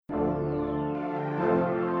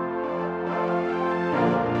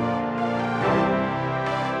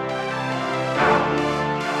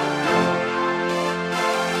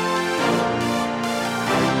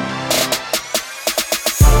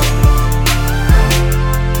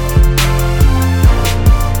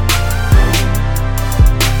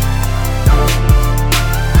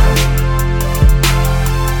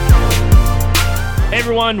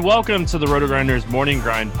everyone. Welcome to the Roto-Grinders Morning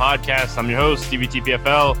Grind Podcast. I'm your host,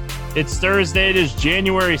 Stevietpfl. It's Thursday. It is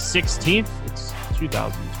January 16th. It's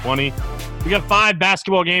 2020. We got 5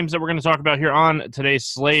 basketball games that we're going to talk about here on today's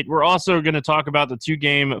slate. We're also going to talk about the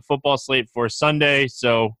 2-game football slate for Sunday.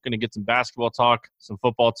 So going to get some basketball talk, some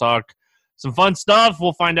football talk, some fun stuff.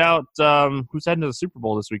 We'll find out who's heading to the Super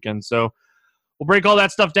Bowl this weekend. So we'll break all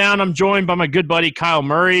that stuff down. I'm joined by my good buddy, Kyle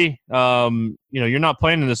Murray. You're not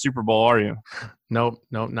playing in the Super Bowl, are you? Nope,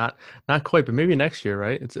 not quite, but maybe next year,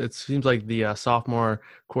 right? It seems like the sophomore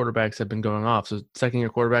quarterbacks have been going off. So second-year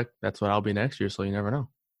quarterback, that's what I'll be next year, so you never know.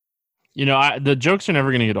 You know, the jokes are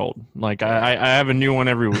never going to get old. Like I have a new one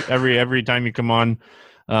every time you come on.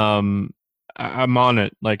 I'm on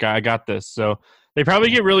it. Like I got this. So they probably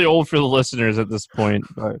get really old for the listeners at this point,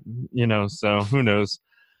 but so who knows?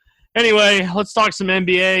 Anyway, let's talk some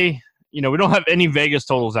NBA. We don't have any Vegas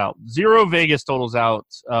totals out. 0 Vegas totals out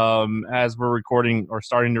as we're recording or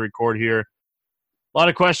starting to record here. A lot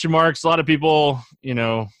of question marks. A lot of people,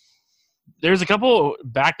 there's a couple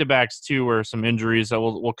back-to-backs, too, where some injuries that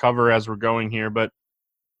we'll cover as we're going here. But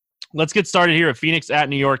let's get started here at Phoenix at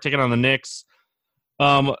New York, taking on the Knicks.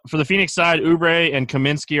 For the Phoenix side, Oubre and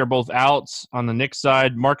Kaminsky are both out. On the Knicks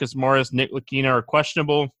side, Marcus Morris, Nick Lakina are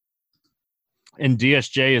questionable, and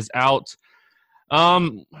DSJ is out.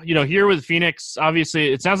 Here with Phoenix,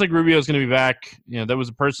 obviously, it sounds like Rubio is going to be back. That was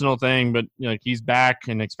a personal thing, but he's back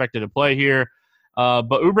and expected to play here. But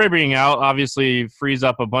Oubre being out obviously frees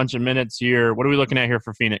up a bunch of minutes here. What are we looking at here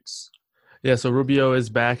for Phoenix? Yeah, so Rubio is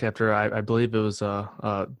back after I believe it was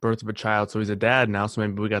birth of a child, so he's a dad now. So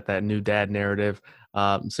maybe we got that new dad narrative.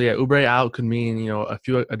 Oubre out could mean a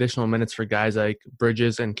few additional minutes for guys like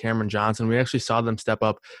Bridges and Cameron Johnson. We actually saw them step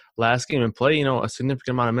up last game and play a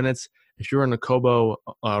significant amount of minutes. If you were in the Kobo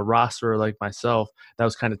roster like myself, that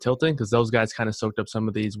was kind of tilting because those guys kind of soaked up some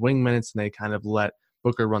of these wing minutes and they kind of let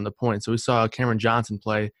Booker run the point. So we saw Cameron Johnson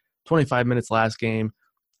play 25 minutes last game.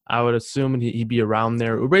 I would assume he'd be around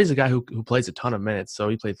there. Oubre's a guy who plays a ton of minutes. So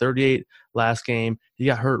he played 38 last game. He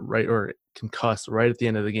got hurt or concussed right at the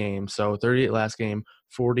end of the game. So 38 last game,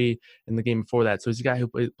 40 in the game before that. So he's a guy who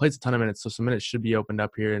plays a ton of minutes. So some minutes should be opened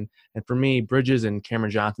up here. And for me, Bridges and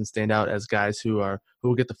Cameron Johnson stand out as guys who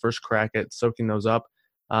will get the first crack at soaking those up.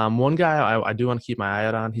 One guy I do want to keep my eye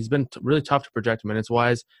out on. He's been really tough to project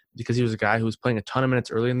minutes-wise because he was a guy who was playing a ton of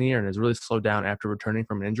minutes early in the year and has really slowed down after returning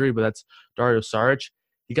from an injury, but that's Dario Saric.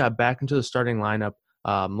 He got back into the starting lineup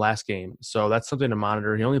last game, so that's something to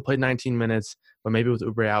monitor. He only played 19 minutes, but maybe with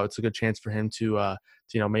Oubre out, it's a good chance for him to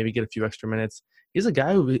maybe get a few extra minutes. He's a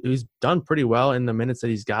guy who's done pretty well in the minutes that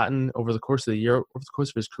he's gotten over the course of the year, over the course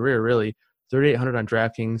of his career, really. 3,800 on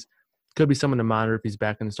DraftKings. Could be someone to monitor if he's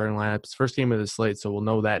back in the starting lineup. It's first game of the slate, so we'll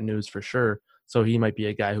know that news for sure. So he might be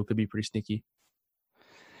a guy who could be pretty sneaky.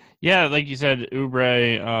 Yeah, like you said,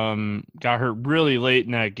 Oubre got hurt really late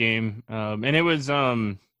in that game. And it was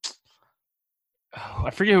I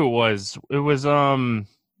forget who it was. It was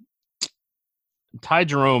Ty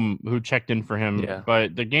Jerome who checked in for him. Yeah.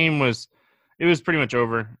 But the game was pretty much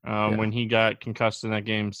over when he got concussed in that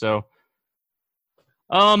game. So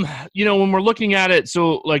when we're looking at it,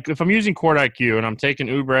 so like if I'm using Court IQ and I'm taking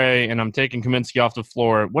Oubre and I'm taking Kaminsky off the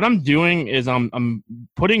floor, what I'm doing is I'm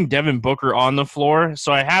putting Devin Booker on the floor,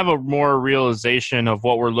 so I have a more realization of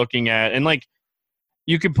what we're looking at. And like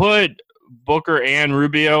you could put Booker and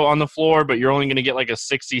Rubio on the floor, but you're only going to get like a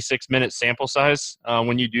 66-minute sample size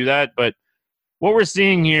when you do that. But what we're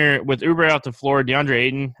seeing here with Oubre out the floor, DeAndre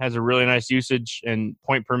Ayton has a really nice usage and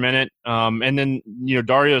point per minute. And then,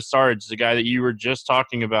 Dario Saric is the guy that you were just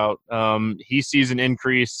talking about. He sees an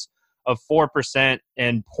increase of 4%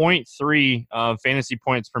 and 0.3 fantasy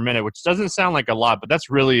points per minute, which doesn't sound like a lot, but that's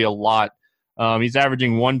really a lot. He's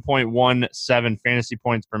averaging 1.17 fantasy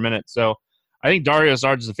points per minute. So I think Dario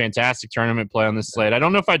Saric is a fantastic tournament play on this slate. I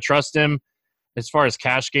don't know if I trust him as far as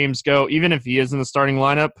cash games go, even if he is in the starting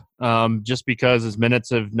lineup, just because his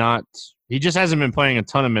minutes he just hasn't been playing a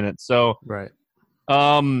ton of minutes. So, right.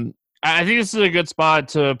 I think this is a good spot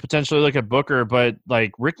to potentially look at Booker, but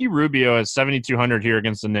like Ricky Rubio is 7,200 here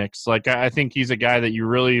against the Knicks. Like I think he's a guy that you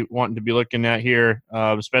really want to be looking at here,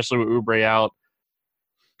 especially with Oubre out.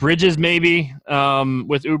 Bridges maybe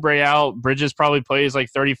with Oubre out. Bridges probably plays like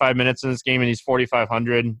 35 minutes in this game, and he's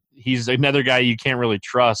 4,500. He's another guy you can't really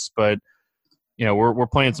trust, but we're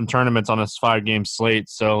playing some tournaments on this 5-game slate,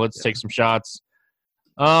 so let's take some shots.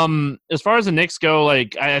 As far as the Knicks go,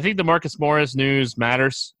 like I think the Marcus Morris news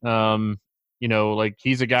matters. Like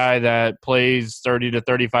he's a guy that plays 30 to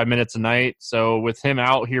 35 minutes a night. So with him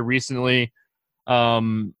out here recently,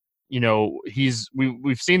 we've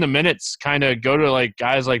seen the minutes kind of go to like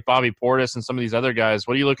guys like Bobby Portis and some of these other guys.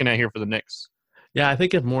 What are you looking at here for the Knicks? Yeah, I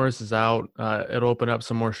think if Morris is out, it'll open up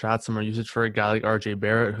some more shots, some more usage for a guy like RJ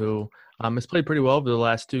Barrett, who has played pretty well over the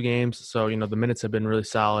last two games. So, the minutes have been really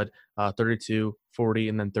solid, 32, 40,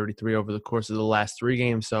 and then 33 over the course of the last three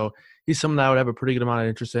games. So he's someone that I would have a pretty good amount of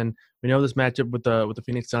interest in. We know this matchup with the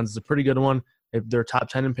Phoenix Suns is a pretty good one. If they're top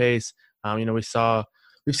 10 in pace,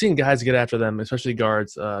 we've seen guys get after them, especially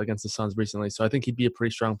guards against the Suns recently. So I think he'd be a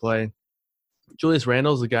pretty strong play. Julius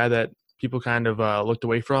Randle is the guy that people kind of looked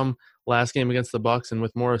away from last game against the Bucks, and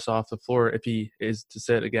with Morris off the floor, if he is to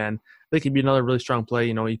sit again, I think he'd be another really strong play.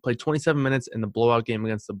 He played 27 minutes in the blowout game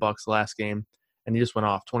against the Bucks last game, and he just went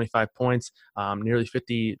off 25 points, nearly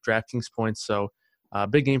 50 DraftKings points. So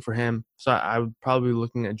big game for him. So I would probably be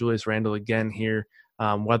looking at Julius Randle again here.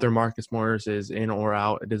 Whether Marcus Morris is in or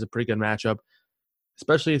out, it is a pretty good matchup,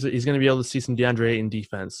 especially if he's going to be able to see some DeAndre Ayton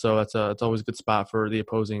defense. So it's always a good spot for the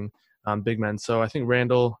opposing big men. So I think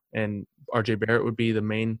Randall and RJ Barrett would be the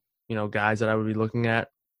main, guys that I would be looking at,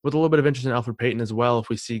 with a little bit of interest in Alfred Payton as well. If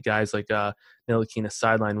we see guys like Ntilikina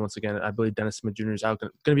sideline once again, I believe Dennis Smith Jr. is going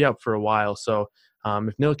to be out for a while. So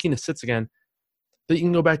if Ntilikina sits again, then you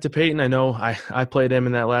can go back to Payton. I know I played him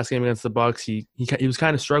in that last game against the Bucks. He was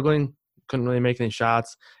kind of struggling, couldn't really make any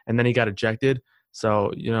shots, and then he got ejected.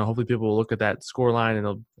 So hopefully people will look at that score line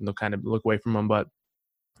and they'll kind of look away from him. But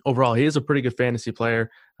overall, he is a pretty good fantasy player.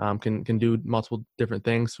 Can do multiple different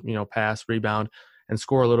things, pass, rebound, and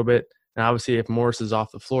score a little bit. And obviously, if Morris is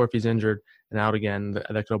off the floor, if he's injured and out again,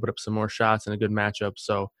 that could open up some more shots and a good matchup.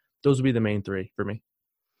 So those would be the main three for me.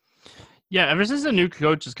 Yeah, ever since the new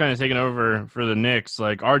coach has kind of taken over for the Knicks,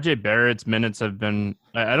 like RJ Barrett's minutes have been.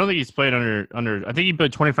 I don't think he's played under. I think he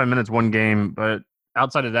played 25 minutes one game, but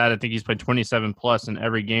outside of that, I think he's played 27 plus in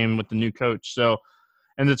every game with the new coach. So,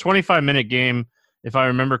 in the 25-minute game, if I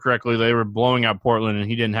remember correctly, they were blowing out Portland, and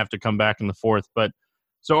he didn't have to come back in the fourth. But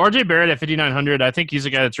so RJ Barrett at 5,900, I think he's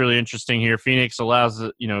a guy that's really interesting here. Phoenix allows,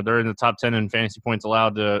 they're in the top 10 in fantasy points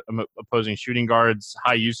allowed to opposing shooting guards,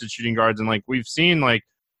 high usage shooting guards, and like we've seen like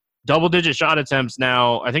double-digit shot attempts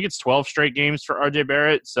now. I think it's 12 straight games for RJ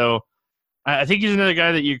Barrett. So I think he's another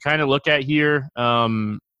guy that you kind of look at here. At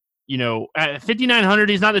 5,900,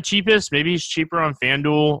 he's not the cheapest. Maybe he's cheaper on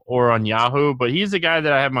FanDuel or on Yahoo, but he's the guy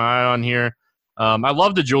that I have my eye on here. I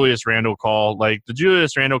love the Julius Randle call. Like the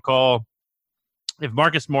Julius Randle call, if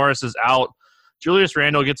Marcus Morris is out, Julius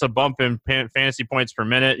Randle gets a bump in fantasy points per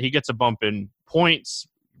minute. He gets a bump in points,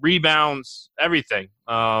 rebounds, everything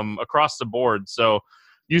across the board. So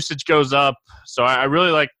usage goes up. So I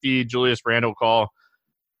really like the Julius Randle call.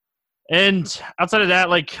 And outside of that,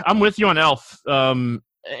 like I'm with you on Elf.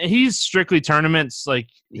 He's strictly tournaments. Like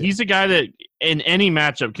he's a guy that in any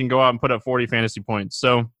matchup can go out and put up 40 fantasy points.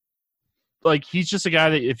 So like he's just a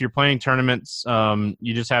guy that if you're playing tournaments,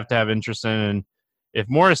 you just have to have interest in. And if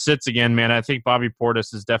Morris sits again, man, I think Bobby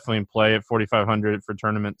Portis is definitely in play at 4,500 for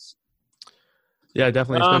tournaments. Yeah,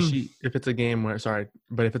 definitely, especially if it's a game where if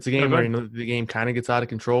it's a game where the game kind of gets out of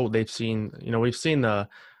control. We've seen the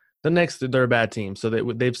Knicks, they're a bad team, so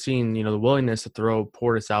they've seen the willingness to throw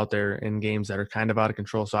Portis out there in games that are kind of out of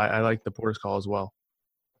control. So I like the Portis call as well.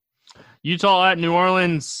 Utah at New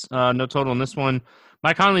Orleans, no total in this one.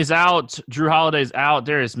 Mike Conley's out. Drew Holiday's out.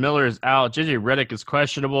 Darius Miller is out. JJ Redick is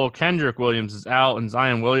questionable. Kendrick Williams is out. And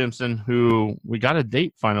Zion Williamson, who we got a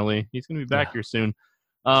date finally. He's going to be back here soon.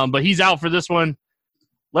 But he's out for this one.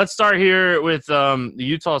 Let's start here with the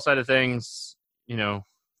Utah side of things. When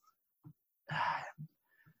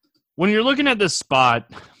you're looking at this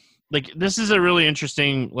spot, like this is a really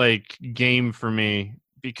interesting game for me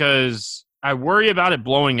because I worry about it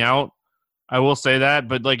blowing out. I will say that,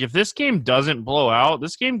 but if this game doesn't blow out,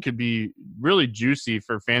 this game could be really juicy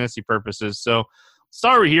for fantasy purposes. So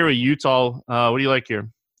start here with Utah. What do you like here?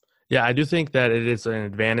 Yeah, I do think that it is an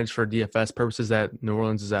advantage for DFS purposes that New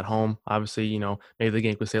Orleans is at home. Obviously, maybe the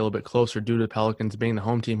game could stay a little bit closer due to the Pelicans being the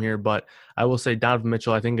home team here, but I will say Donovan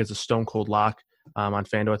Mitchell, I think is a stone cold lock on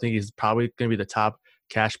FanDuel. I think he's probably going to be the top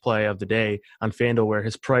cash play of the day on FanDuel, where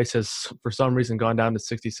his price has for some reason gone down to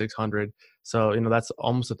 6,600. So that's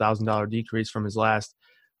almost $1,000 decrease from his last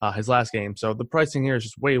game. So the pricing here is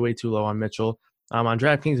just way too low on Mitchell. On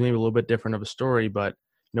DraftKings, maybe a little bit different of a story, but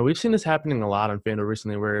we've seen this happening a lot on FanDuel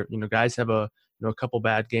recently, where guys have a couple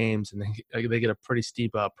bad games and they get a pretty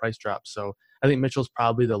steep price drop. So I think Mitchell's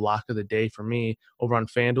probably the lock of the day for me over on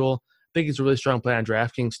FanDuel. I think he's a really strong play on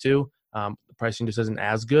DraftKings too. The pricing just isn't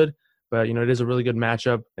as good. But, it is a really good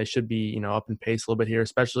matchup. They should be, up in pace a little bit here,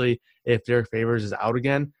 especially if Derek Favors is out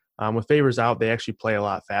again. With Favors out, they actually play a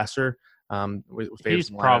lot faster. With He's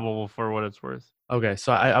probable for what it's worth. Okay,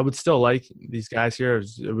 so I would still like these guys here.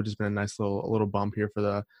 It would just been a nice little bump here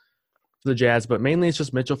for the Jazz, but mainly it's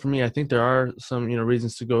just Mitchell for me. I think there are some,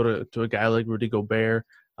 reasons to go to a guy like Rudy Gobert,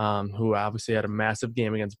 who obviously had a massive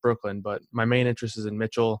game against Brooklyn, but my main interest is in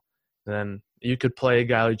Mitchell. Then you could play a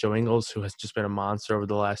guy like Joe Ingles, who has just been a monster over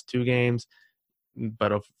the last 2 games.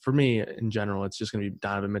 But for me, in general, it's just going to be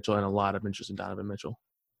Donovan Mitchell, and a lot of interest in Donovan Mitchell.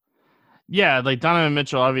 Yeah, like Donovan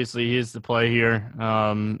Mitchell, obviously he is the play here.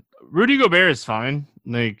 Rudy Gobert is fine.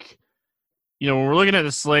 Like, when we're looking at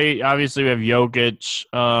the slate, obviously we have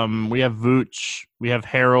Jokic, we have Vooch, we have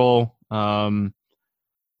Harrell.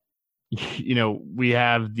 We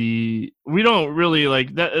have we don't really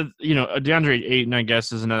like that. DeAndre Ayton, I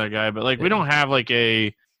guess, is another guy, but we don't have like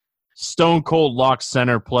a stone cold lock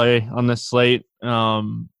center play on this slate.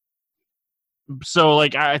 So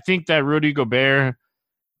I think that Rudy Gobert,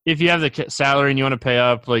 if you have the salary and you want to pay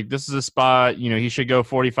up, this is a spot, he should go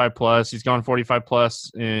 45 plus. He's gone 45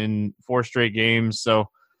 plus in 4 straight games. So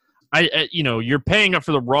you're paying up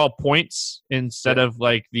for the raw points instead of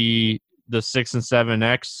the 6 and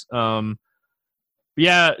 7X.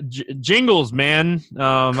 Jingles, man.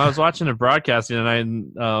 I was watching a broadcast the other night,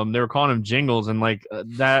 and they were calling him Jingles, and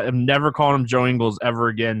that, I'm never calling him Joe Ingles ever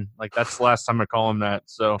again. That's the last time I call him that.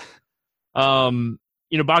 So,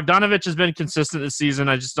 Bogdanovich has been consistent this season.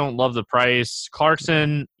 I just don't love the price.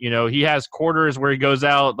 Clarkson, he has quarters where he goes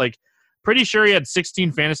out. Pretty sure he had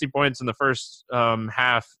 16 fantasy points in the first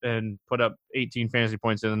half and put up 18 fantasy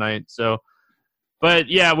points in the night. So, but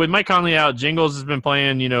yeah, with Mike Conley out, Jingles has been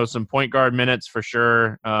playing, some point guard minutes for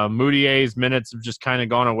sure. Moutier's minutes have just kind of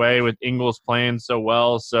gone away with Ingles playing so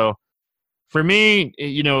well. So for me,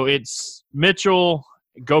 it's Mitchell,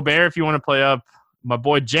 Gobert if you want to play up, my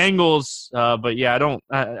boy Jangles. But yeah, I don't.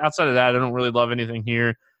 Outside of that, I don't really love anything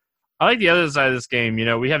here. I like the other side of this game.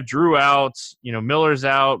 We have Drew out, Miller's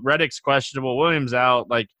out, Redick's questionable, Williams out.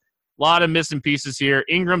 A lot of missing pieces here.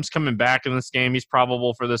 Ingram's coming back in this game. He's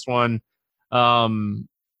probable for this one.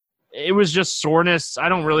 It was just soreness. I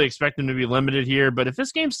don't really expect him to be limited here, but if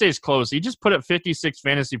this game stays close, he just put up 56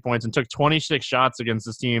 fantasy points and took 26 shots against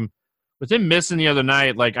this team. With him missing the other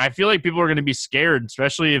night, I feel like people are going to be scared,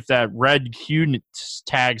 especially if that red Q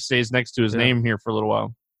tag stays next to his name here for a little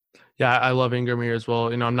while. Yeah, I love Ingram here as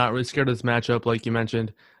well. I'm not really scared of this matchup, like you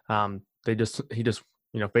mentioned. He just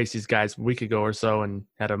faced these guys a week ago or so and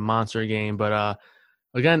had a monster game, but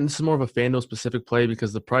again, this is more of a FanDuel specific play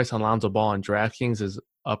because the price on Lonzo Ball on DraftKings is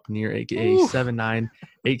up near a 7.9,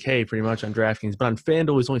 8K pretty much on DraftKings. But on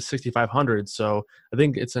FanDuel, he's only 6,500. So I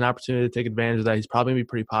think it's an opportunity to take advantage of that. He's probably going to be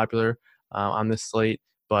pretty popular on this slate.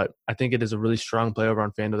 But I think it is a really strong play over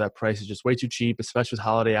on FanDuel. That price is just way too cheap, especially with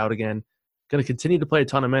Holiday out again. Going to continue to play a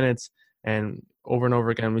ton of minutes. And over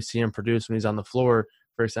again, we see him produce when he's on the floor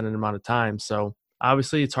for an extended amount of time. So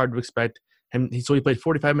obviously, it's hard to expect him. So he played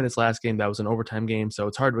 45 minutes last game. That was an overtime game. So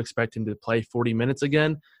it's hard to expect him to play 40 minutes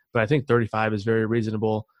again. But I think 35 is very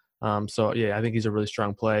reasonable. So, yeah, I think he's a really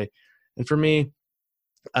strong play. And for me,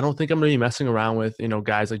 I don't think I'm going to be messing around with,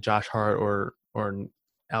 guys like Josh Hart or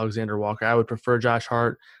Alexander Walker. I would prefer Josh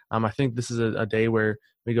Hart. I think this is a day where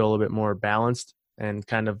we go a little bit more balanced and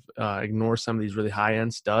kind of ignore some of these really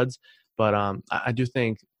high-end studs. But I do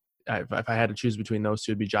think if I had to choose between those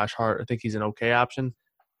two, it'd be Josh Hart. I think he's an okay option.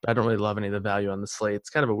 But I don't really love any of the value on the slate. It's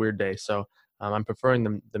kind of a weird day. So I'm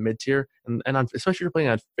preferring the mid-tier. And especially if you're playing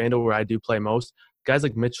on FanDuel where I do play most, guys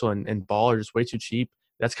like Mitchell and Ball are just way too cheap.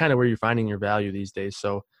 That's kind of where you're finding your value these days.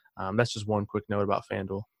 So that's just one quick note about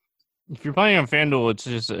FanDuel. If you're playing on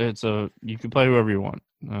FanDuel, you can play whoever you want.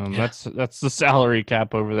 That's the salary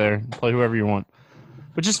cap over there. Play whoever you want,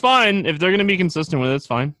 which is fine. If they're going to be consistent with it, it's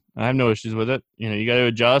fine. I have no issues with it. You got to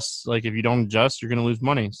adjust. If you don't adjust, you're going to lose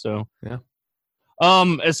money. So yeah.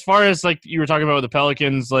 As far as you were talking about with the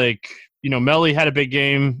Pelicans, Melly had a big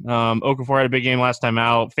game. Okafor had a big game last time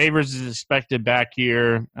out. Favors is expected back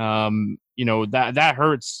here. That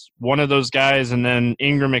hurts one of those guys, and then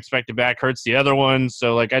Ingram expected back hurts the other one.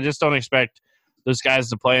 So I just don't expect those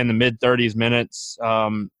guys to play in the mid 30s minutes.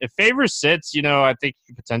 If Favors sits, I think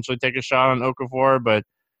you could potentially take a shot on Okafor, but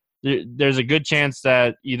there's a good chance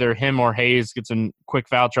that either him or Hayes gets in quick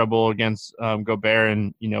foul trouble against Gobert,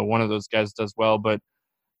 and one of those guys does well. But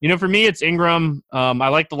for me, it's Ingram. I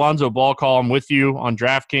like the Lonzo Ball call. I'm with you on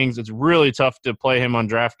DraftKings. It's really tough to play him on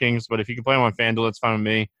DraftKings, but if you can play him on FanDuel, it's fine with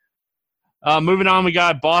me. Moving on, we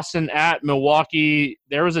got Boston at Milwaukee.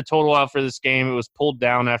 There was a total out for this game. It was pulled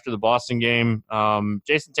down after the Boston game.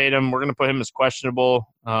 Jason Tatum, we're going to put him as questionable.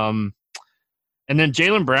 And then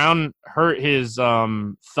Jaylen Brown hurt his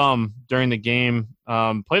thumb during the game.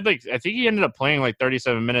 I think he ended up playing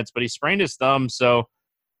 37 minutes, but he sprained his thumb. So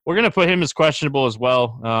We're going to put him as questionable as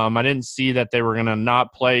well. I didn't see that they were going to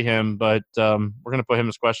not play him, but we're going to put him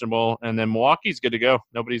as questionable. And then Milwaukee's good to go.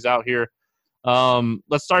 Nobody's out here.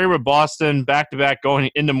 Let's start here with Boston, back-to-back going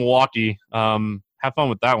into Milwaukee. Have fun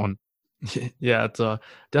with that one. Yeah, it's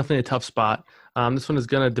definitely a tough spot. This one is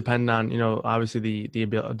going to depend on, obviously the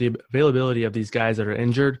availability of these guys that are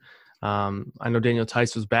injured. I know Daniel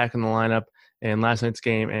Tice was back in the lineup in last night's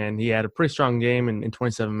game, and he had a pretty strong game in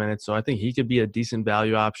 27 minutes. So I think he could be a decent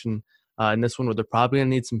value option in this one, where they're probably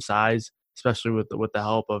going to need some size, especially with the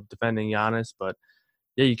help of defending Giannis. But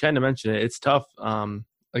yeah, you kind of mentioned it. It's tough.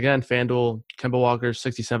 Again, FanDuel, Kemba Walker,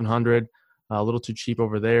 6,700, a little too cheap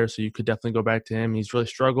over there. So you could definitely go back to him. He's really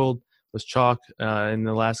struggled, was chalk in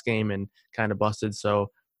the last game and kind of busted.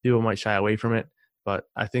 So people might shy away from it. But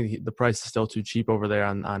I think the price is still too cheap over there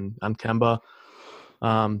on Kemba.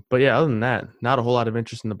 But yeah, other than that, not a whole lot of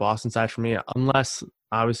interest in the Boston side for me, unless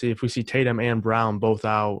obviously if we see Tatum and Brown both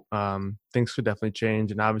out, things could definitely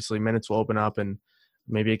change. And obviously minutes will open up, and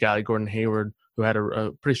maybe a guy like Gordon Hayward, who had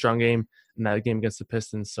a pretty strong game in that game against the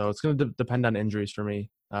Pistons. So it's going to depend on injuries for me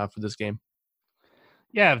for this game.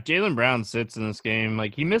 Yeah, if Jaylen Brown sits in this game,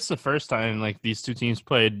 like he missed the first time like these two teams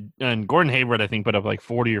played, and Gordon Hayward I think put up like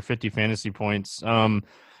 40 or 50 fantasy points. Kemba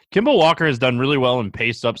Walker has done really well in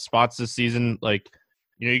paced up spots this season. Like,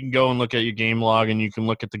 you can go and look at your game log, and you can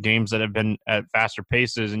look at the games that have been at faster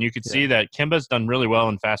paces, and you could see that Kemba's done really well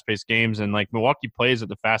in fast-paced games, and like Milwaukee plays at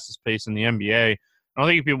the fastest pace in the NBA. I don't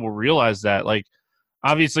think people realize that. Like,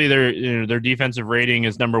 obviously their defensive rating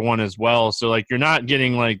is number one as well, so like you're not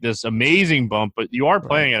getting like this amazing bump, but you are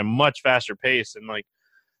playing at a much faster pace, and like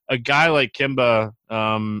a guy like Kemba,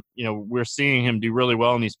 we're seeing him do really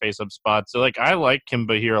well in these pace-up spots. So like I like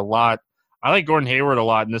Kemba here a lot. I like Gordon Hayward a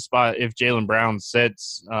lot in this spot if Jaylen Brown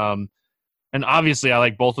sits. And obviously I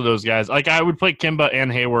like both of those guys. Like I would play Kemba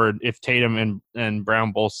and Hayward if Tatum and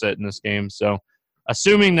Brown both sit in this game. So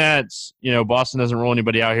assuming that, Boston doesn't roll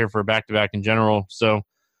anybody out here for a back-to-back in general. So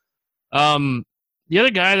the other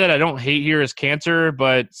guy that I don't hate here is Cantor,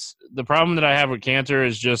 but the problem that I have with Cantor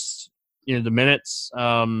is just, the minutes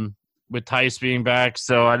with Tice being back.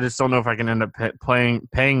 So I just don't know if I can end up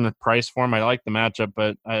paying the price for him. I like the matchup,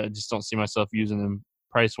 but I just don't see myself using him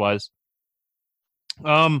price-wise.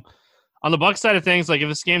 On the Bucks side of things, like if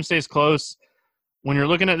this game stays close, when you're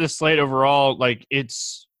looking at this slate overall, like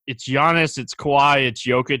it's Giannis, it's Kawhi, it's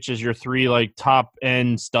Jokic as your three like top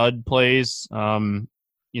end stud plays.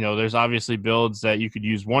 There's obviously builds that you could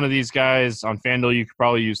use one of these guys. On FanDuel, you could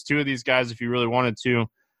probably use two of these guys if you really wanted to.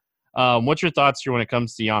 What's your thoughts here when it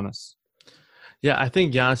comes to Giannis? Yeah, I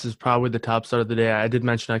think Giannis is probably the top start of the day. I did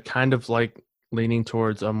mention I kind of like leaning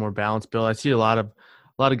towards a more balanced build. I see a lot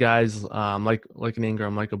of guys like an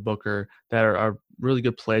Ingram, like a Booker, that are really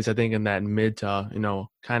good plays, I think, in that mid to,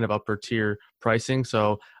 kind of upper tier pricing.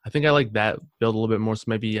 So I think I like that build a little bit more. So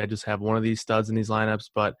maybe I just have one of these studs in these lineups,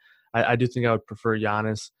 but I do think I would prefer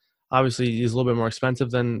Giannis. Obviously, he's a little bit more expensive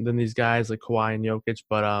than these guys like Kawhi and Jokic,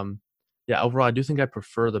 but yeah, overall, I do think I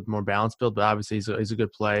prefer the more balanced build, but obviously he's a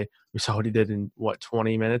good play. We saw what he did in,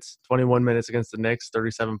 21 minutes against the Knicks,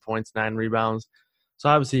 37 points, 9 rebounds. So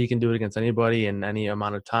obviously he can do it against anybody in any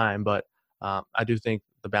amount of time, but I do think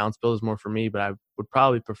the balanced build is more for me, but I would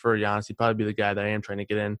probably prefer Giannis. He'd probably be the guy that I am trying to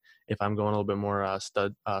get in if I'm going a little bit more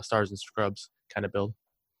stars and scrubs kind of build.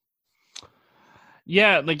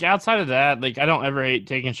 Yeah, like outside of that, like I don't ever hate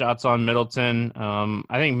taking shots on Middleton.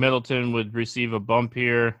 I think Middleton would receive a bump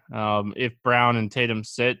here if Brown and Tatum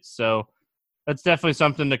sit. So that's definitely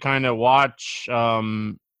something to kind of watch. I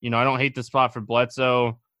don't hate the spot for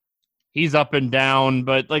Bledsoe. He's up and down,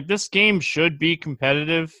 but like this game should be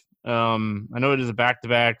competitive. I know it is a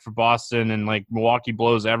back-to-back for Boston, and like Milwaukee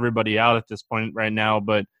blows everybody out at this point right now,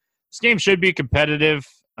 but this game should be competitive.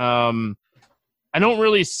 I don't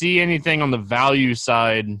really see anything on the value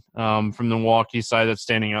side from the Milwaukee side that's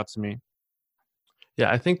standing out to me.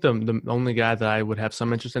 Yeah, I think the only guy that I would have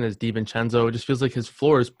some interest in is DiVincenzo. It just feels like his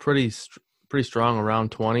floor is pretty strong,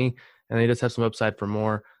 around 20, and he does have some upside for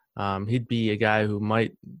more. He'd be a guy who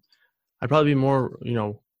I'd probably be more,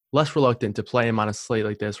 less reluctant to play him on a slate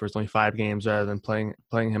like this where it's only 5 games rather than playing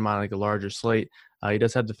him on like a larger slate. He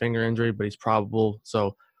does have the finger injury, but he's probable.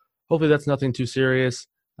 So hopefully that's nothing too serious.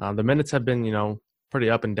 The minutes have been, pretty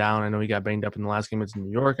up and down. I know he got banged up in the last game against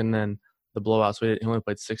New York and then the blowout. So he only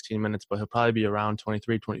played 16 minutes, but he'll probably be around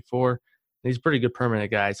 23, 24. And he's a pretty good permanent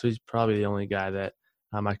guy. So he's probably the only guy that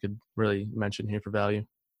I could really mention here for value.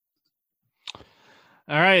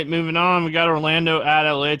 All right, moving on. We got Orlando at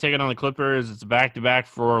LA taking on the Clippers. It's a back-to-back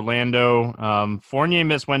for Orlando. Fournier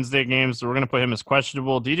missed Wednesday games, so we're going to put him as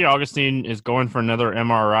questionable. DJ Augustine is going for another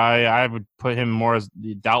MRI. I would put him more as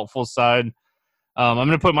the doubtful side. I'm going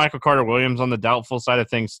to put Michael Carter-Williams on the doubtful side of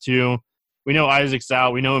things too. We know Isaac's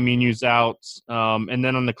out. We know Aminu's out. And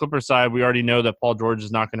then on the Clippers side, we already know that Paul George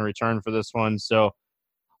is not going to return for this one. So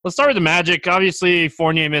let's start with the Magic. Obviously,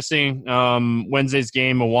 Fournier missing Wednesday's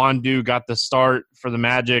game. Awandu got the start for the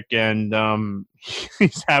Magic, and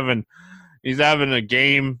he's having a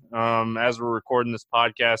game as we're recording this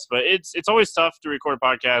podcast. But it's always tough to record a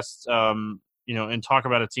podcast, and talk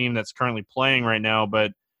about a team that's currently playing right now.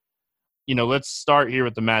 But let's start here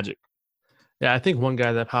with the Magic. Yeah, I think one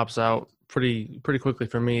guy that pops out pretty quickly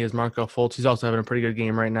for me is Markelle Fultz. He's also having a pretty good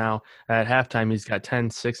game right now. At halftime, he's got 10,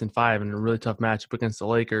 6, and 5 in a really tough matchup against the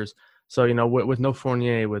Lakers. So, with no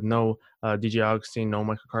Fournier, with no DJ Augustine, no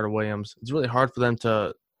Michael Carter-Williams, it's really hard for them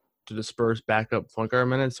to disperse backup point guard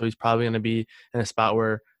minutes. So he's probably going to be in a spot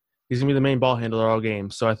where he's going to be the main ball handler all game.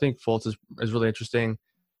 So I think Fultz is really interesting.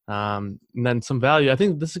 And then some value. I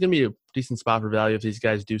think this is going to be a decent spot for value if these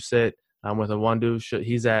guys do sit. With Awandu,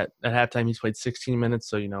 he's at halftime, he's played 16 minutes.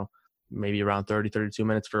 So, maybe around 30, 32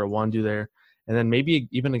 minutes for Awandu there. And then maybe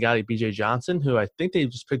even a guy like BJ Johnson, who I think they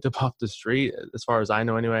just picked up off the street, as far as I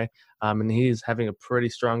know anyway. And he's having a pretty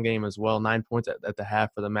strong game as well, 9 points at the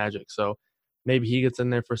half for the Magic. So maybe he gets in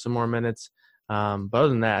there for some more minutes. But other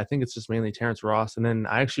than that, I think it's just mainly Terrence Ross. And then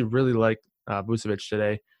I actually really like Vucevic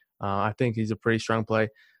today. I think he's a pretty strong play.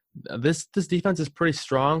 This defense is pretty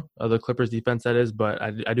strong, the Clippers defense that is, but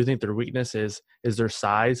I do think their weakness is their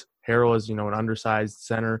size. Harrell is, an undersized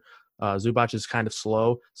center. Zubac is kind of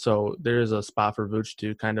slow, so there is a spot for Vooch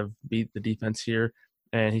to kind of beat the defense here,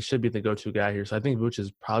 and he should be the go-to guy here. So I think Vooch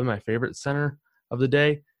is probably my favorite center of the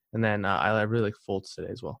day, and then I really like Fultz today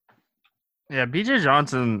as well. Yeah, BJ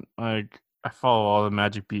Johnson, I follow all the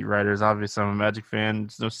Magic beat writers. Obviously, I'm a Magic fan.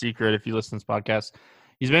 It's no secret if you listen to this podcast.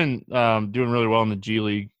 He's been doing really well in the G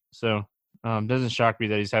League, so doesn't shock me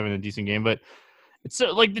that he's having a decent game, but it's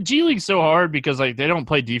so, the G League's so hard because they don't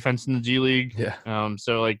play defense in the G League. Yeah.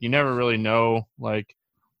 So you never really know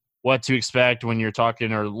what to expect when you're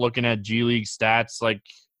talking or looking at G League stats.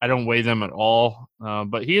 I don't weigh them at all.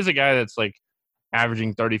 But he is a guy that's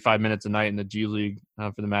averaging 35 minutes a night in the G League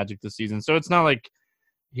for the Magic this season. So it's not like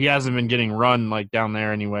he hasn't been getting run down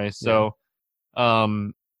there anyway. So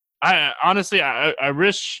I honestly I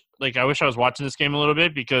wish I was watching this game a little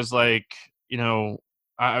bit because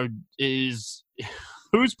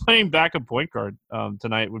who's playing backup point guard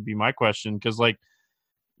tonight would be my question, because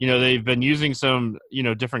they've been using some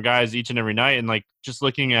different guys each and every night, and just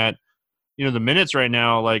looking at the minutes right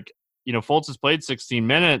now, Fultz has played 16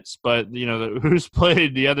 minutes, but who's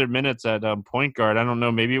played the other minutes at point guard? I don't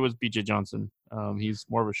know, maybe it was BJ Johnson. He's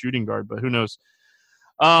more of a shooting guard, but who knows.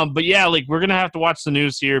 But yeah, we're going to have to watch the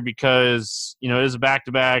news here because, it is a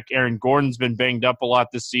back-to-back. Aaron Gordon's been banged up a lot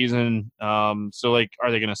this season. So are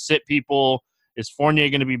they going to sit people? Is Fournier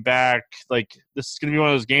going to be back? This is going to be one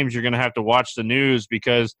of those games you're going to have to watch the news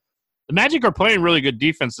because the Magic are playing really good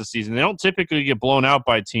defense this season. They don't typically get blown out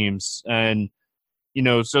by teams. And,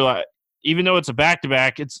 so even though it's a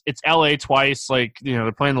back-to-back, it's LA twice.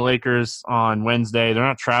 They're playing the Lakers on Wednesday. They're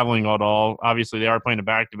not traveling at all. Obviously, they are playing a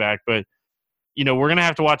back-to-back, but we're going to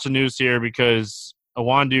have to watch the news here because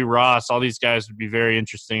Awandu, Ross, all these guys would be very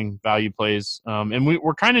interesting value plays. And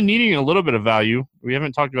we're kind of needing a little bit of value. We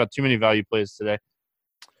haven't talked about too many value plays today.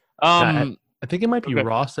 I think it might be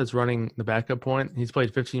Ross that's running the backup point. He's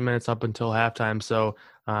played 15 minutes up until halftime, so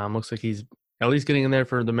looks like he's at least getting in there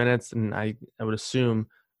for the minutes, and I would assume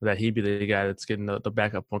that he'd be the guy that's getting the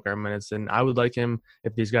backup point guard minutes. And I would like him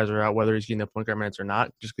if these guys are out, whether he's getting the point guard minutes or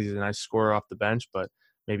not, just because he's a nice scorer off the bench, but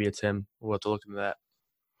maybe it's him. We'll have to look into that.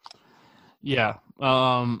 Yeah.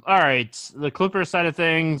 All right. The Clippers side of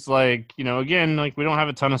things, again, we don't have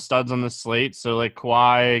a ton of studs on this slate. So,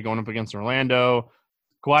 Kawhi going up against Orlando.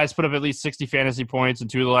 Kawhi's put up at least 60 fantasy points in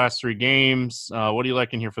 2 of the last 3 games. What do you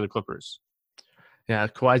like in here for the Clippers? Yeah,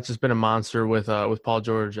 Kawhi's just been a monster with Paul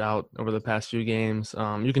George out over the past few games.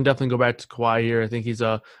 You can definitely go back to Kawhi here. I think he's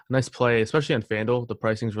a nice play, especially on FanDuel. The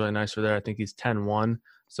pricing's really nice for there. I think he's 10-1.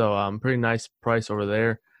 So pretty nice price over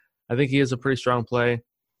there. I think he is a pretty strong play.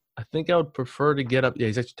 I think I would prefer to get up. Yeah,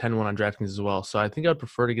 he's actually 10-1 on DraftKings as well. So I think I would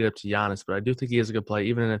prefer to get up to Giannis, but I do think he is a good play,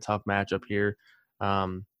 even in a tough matchup here.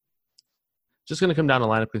 Just going to come down to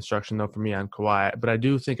lineup construction, though, for me on Kawhi. But I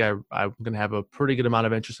do think I'm going to have a pretty good amount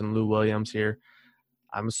of interest in Lou Williams here.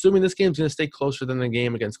 I'm assuming this game's going to stay closer than the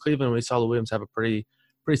game against Cleveland. We saw Lou Williams have a pretty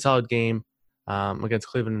solid game against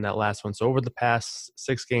Cleveland in that last one. So over the past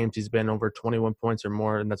 6 games, he's been over 21 points or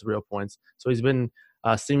more, and that's real points. So he's been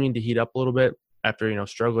seeming to heat up a little bit after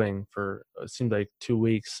struggling for it seemed like 2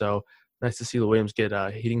 weeks. So nice to see Lou Williams get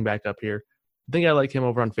heating back up here. I think I like him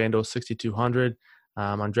over on FanDuel, 6,200.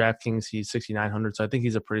 On DraftKings, he's 6,900. So I think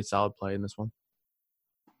he's a pretty solid play in this one.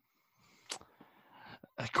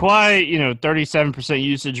 Kawhi, 37%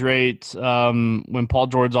 usage rate. When Paul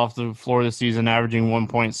George's off the floor this season, averaging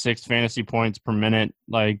 1.6 fantasy points per minute.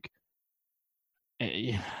 Like,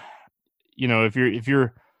 if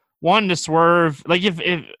you're wanting to swerve, like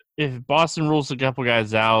if Boston rules a couple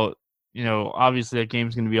guys out, obviously that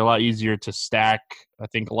game's going to be a lot easier to stack. I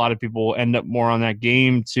think a lot of people will end up more on that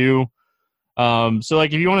game too. So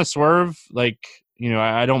like if you want to swerve, like,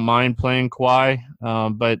 I don't mind playing Kawhi,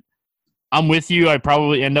 but I'm with you. I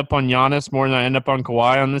probably end up on Giannis more than I end up on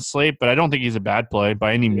Kawhi on this slate, but I don't think he's a bad play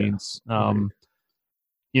by any means. And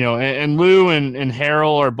Lou and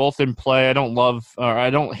Harrell are both in play. I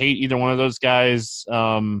don't hate either one of those guys.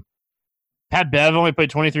 Pat Bev only played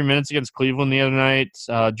 23 minutes against Cleveland the other night.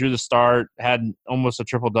 Drew the start, had almost a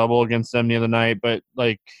triple-double against them the other night. But,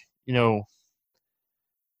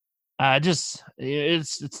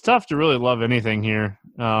 it's tough to really love anything here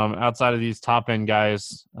outside of these top-end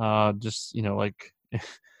guys. Probably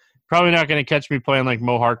not going to catch me playing like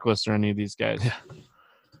Mo Harkless or any of these guys. Yeah,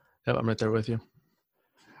 I'm right there with you.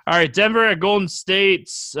 All right, Denver at Golden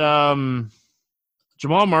State. Jamal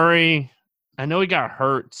Murray, I know he got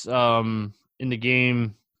hurt in the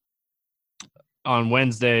game on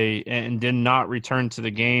Wednesday and did not return to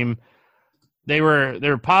the game. They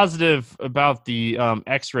were positive about the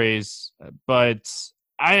X-rays, but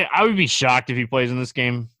I would be shocked if he plays in this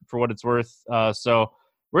game for what it's worth. So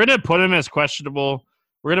we're going to put him as questionable.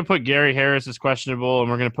 We're going to put Gary Harris as questionable,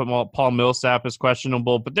 and we're going to put Paul Millsap as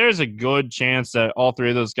questionable. But there's a good chance that all three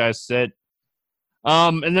of those guys sit.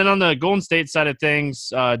 And then on the Golden State side of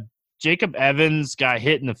things, Jacob Evans got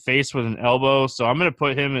hit in the face with an elbow, so I'm going to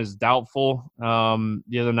put him as doubtful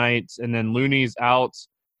the other night. And then Looney's out.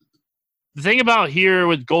 The thing about here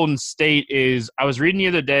with Golden State is I was reading the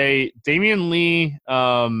other day, Damian Lee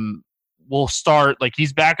will start. Like,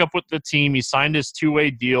 he's back up with the team. He signed his two-way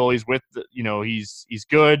deal. He's with he's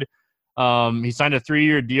good. He signed a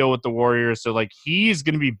 3-year deal with the Warriors. So, like, he's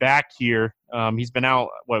going to be back here. He's been out,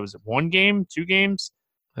 1 game, 2 games?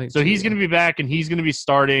 So he's going to be back, and he's going to be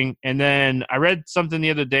starting. And then I read something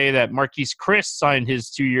the other day that Marquise Chris signed his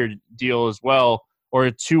 2-year deal as well, or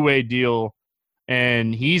a 2-way deal.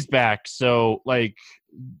 And he's back. So, like,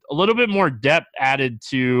 a little bit more depth added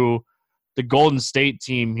to the Golden State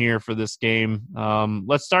team here for this game.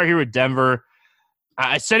 Let's start here with Denver.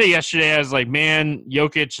 I said it yesterday. I was like, man,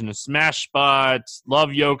 Jokic in a smash spot. Love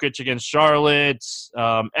Jokic against Charlotte.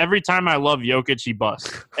 Every time I love Jokic, he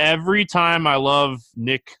busts. Every time I love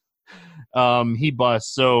Nick, he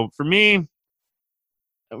busts. So, for me,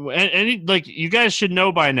 and like, you guys should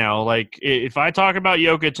know by now, like, if I talk about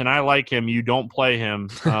Jokic and I like him, you don't play him.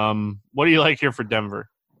 What do you like here for Denver?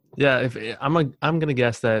 Yeah, if I'm gonna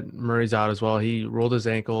guess that Murray's out as well. He rolled his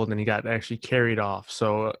ankle and then he got actually carried off.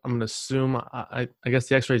 So I'm gonna assume I guess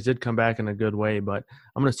the X-rays did come back in a good way, but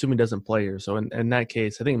I'm gonna assume he doesn't play here. So in that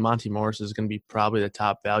case, I think Monty Morris is gonna be probably the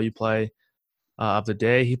top value play of the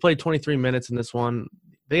day. He played 23 minutes in this one.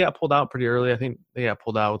 They got pulled out pretty early. I think they got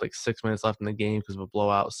pulled out with like 6 minutes left in the game because of a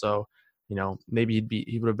blowout. So, maybe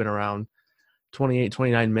he would have been around 28,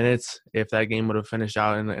 29 minutes if that game would have finished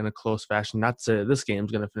out in a close fashion. Not to say that this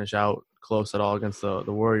game's going to finish out close at all against the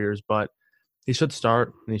Warriors, but he should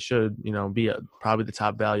start and he should, be probably the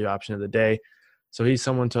top value option of the day. So he's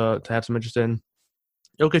someone to have some interest in.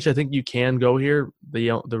 Jokic, I think you can go here.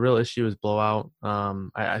 The real issue is blowout.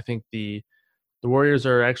 I think the Warriors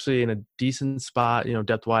are actually in a decent spot,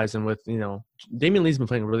 depth-wise, and with, Damian Lee's been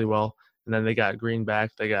playing really well, and then they got Green back.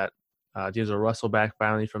 They got D'Angelo Russell back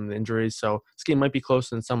finally from the injuries, so this game might be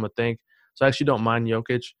closer than some would think. So I actually don't mind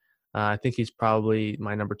Jokic. I think he's probably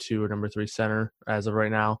my number 2 or number 3 center as of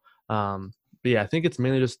right now. But yeah, I think it's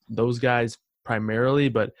mainly just those guys primarily,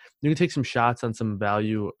 but you can take some shots on some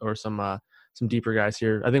value or some deeper guys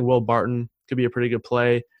here. I think Will Barton could be a pretty good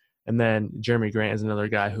play. And then Jeremy Grant is another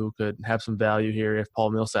guy who could have some value here if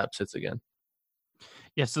Paul Millsap sits again.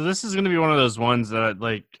 Yeah, so this is going to be one of those ones that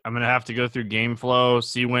I'm going to have to go through game flow,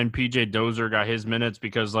 see when PJ Dozier got his minutes,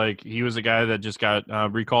 because he was a guy that just got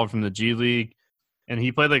recalled from the G League, and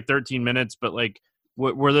he played 13 minutes, but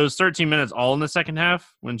were those 13 minutes all in the second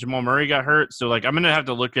half when Jamal Murray got hurt? So I'm going to have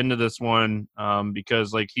to look into this one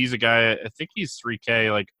because he's a guy, I think he's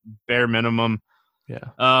 3K, bare minimum.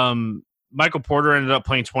 Yeah. Michael Porter ended up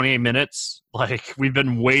playing 28 minutes. We've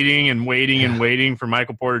been waiting and waiting and waiting for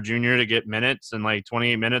Michael Porter Jr. to get minutes, and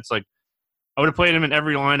 28 minutes. I would have played him in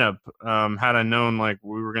every lineup had I known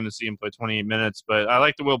we were going to see him play 28 minutes. But I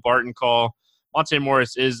like the Will Barton call. Monte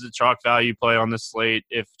Morris is the chalk value play on this slate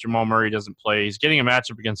if Jamal Murray doesn't play. He's getting a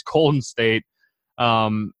matchup against Golden State.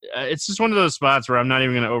 It's just one of those spots where I'm not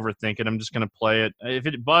even going to overthink it. I'm just going to play it. If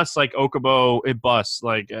it busts like Okubo, it busts.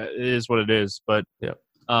 It is what it is. But yeah.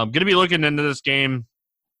 Going to be looking into this game,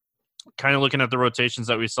 kind of looking at the rotations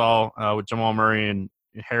that we saw with Jamal Murray and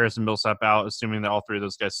Harris and Millsap out, assuming that all three of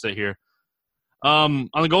those guys sit here. On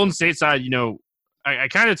the Golden State side, I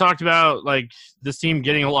kind of talked about like this team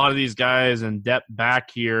getting a lot of these guys and depth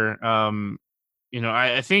back here.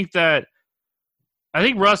 I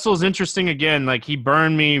think Russell's interesting again. Like he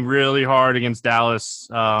burned me really hard against Dallas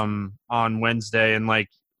on Wednesday, and like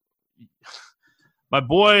my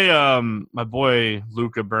boy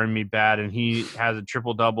Luka burned me bad, and he has a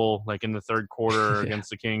triple double like in the third quarter Yeah. against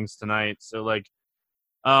the Kings tonight. So like,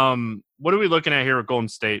 what are we looking at here with Golden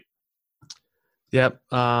State? Yep.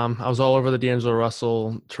 I was all over the D'Angelo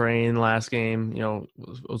Russell train last game. It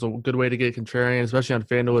was a good way to get contrarian, especially on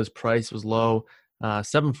FanDuel. His price was low.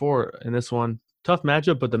 7-4 in this one. Tough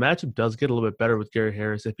matchup, but the matchup does get a little bit better with Gary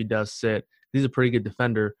Harris if he does sit. He's a pretty good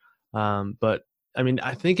defender. But, I mean,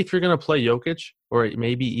 I think if you're going to play Jokic, or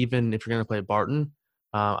maybe even if you're going to play Barton,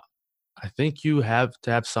 I think you have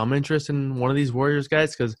to have some interest in one of these Warriors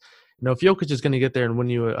guys because, if Jokic is going to get there and win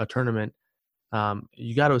you a tournament,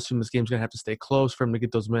 you got to assume this game's going to have to stay close for him to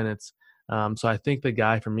get those minutes. So I think the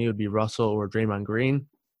guy for me would be Russell or Draymond Green.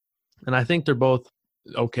 And I think they're both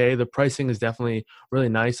okay. The pricing is definitely really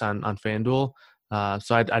nice on FanDuel.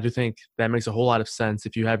 So I do think that makes a whole lot of sense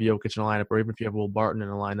if you have Jokic in a lineup or even if you have Will Barton in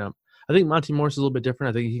a lineup. I think Monty Morris is a little bit different.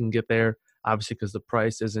 I think he can get there, obviously, because the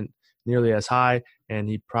price isn't nearly as high, and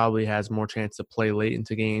he probably has more chance to play late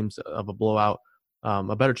into games of a blowout,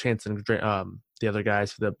 a better chance than the other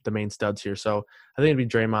guys, the main studs here. So I think it'd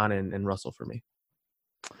be Draymond and Russell for me.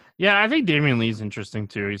 Yeah, I think Damian Lee's interesting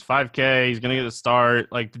too. He's 5K. He's going to get a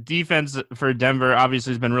start. Like the defense for Denver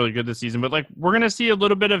obviously has been really good this season, but like we're going to see a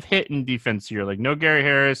little bit of hit in defense here. Like no Gary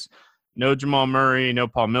Harris, no Jamal Murray, no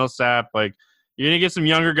Paul Millsap. Like you're going to get some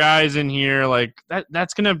younger guys in here. Like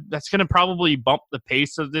that's going to probably bump the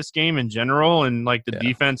pace of this game in general, and like the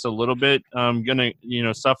defense a little bit going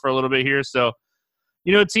to suffer a little bit here. So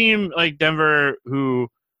a team like Denver who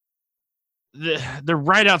they're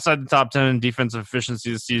right outside the top 10 in defensive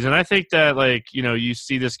efficiency this season. I think that you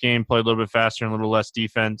see this game play a little bit faster and a little less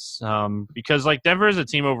defense because like Denver is a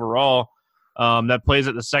team overall that plays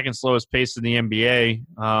at the second slowest pace in the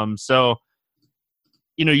NBA. So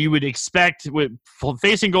you would expect with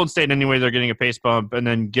facing Golden State anyway, they're getting a pace bump, and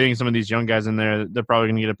then getting some of these young guys in there, they're probably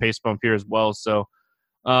going to get a pace bump here as well. So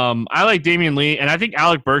I like Damian Lee, and I think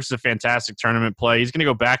Alec Burks is a fantastic tournament play. He's going to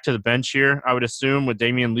go back to the bench here, I would assume, with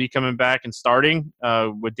Damian Lee coming back and starting.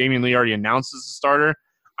 With Damian Lee already announced as a starter,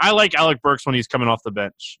 I like Alec Burks when he's coming off the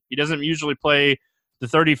bench. He doesn't usually play the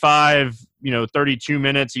 35, 32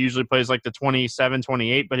 minutes. He usually plays like the 27,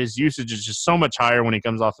 28, but his usage is just so much higher when he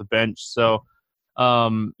comes off the bench. So,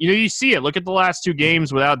 you see it. Look at the last two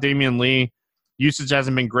games without Damian Lee. Usage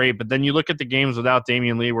hasn't been great, but then you look at the games without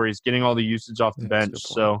Damian Lee where he's getting all the usage off the bench.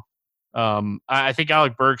 So I think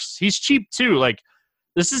Alec Burks, he's cheap too. Like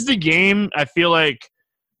this is the game I feel like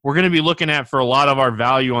we're going to be looking at for a lot of our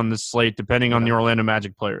value on this slate, depending on the Orlando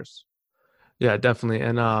Magic players. Yeah, definitely.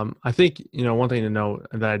 And I think, one thing to note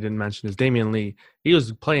that I didn't mention is Damian Lee. He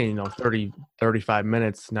was playing, 30, 35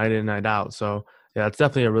 minutes night in, night out. So, yeah, it's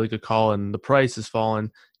definitely a really good call. And the price has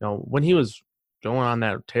fallen. When he was going on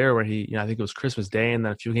that tear where he, I think it was Christmas Day and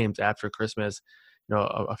then a few games after Christmas,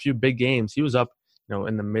 a few big games, he was up,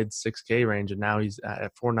 in the mid 6K range, and now he's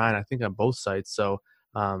at 4.9, I think, on both sites. So,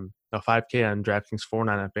 5K on DraftKings, 4.9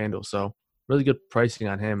 on FanDuel. So, really good pricing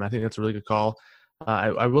on him. I think that's a really good call.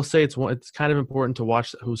 I will say it's kind of important to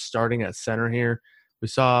watch who's starting at center here. We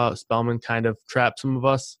saw Spellman kind of trap some of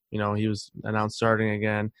us. He was announced starting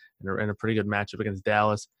again in a pretty good matchup against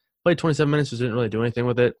Dallas. Played 27 minutes, just didn't really do anything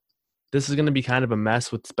with it. This is going to be kind of a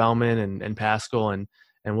mess with Spellman and Pascal and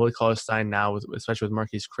Willie Cauley-Stein now, especially with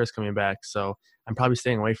Marquise Chris coming back. So I'm probably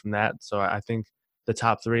staying away from that. So I think the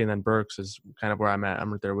top three and then Burks is kind of where I'm at.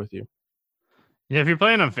 I'm right there with you. Yeah, if you're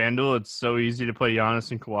playing on FanDuel, it's so easy to play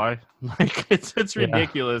Giannis and Kawhi. Like it's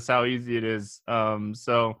ridiculous how easy it is.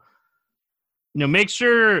 So make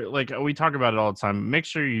sure, like we talk about it all the time, make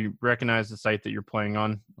sure you recognize the site that you're playing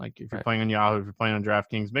on. Like if you're playing on Yahoo, if you're playing on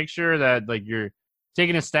DraftKings, make sure that like you're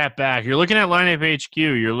taking a step back. You're looking at lineup HQ.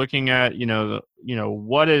 You're looking at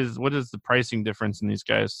what is the pricing difference in these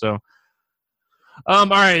guys. So. All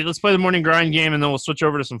right, let's play the morning grind game, and then we'll switch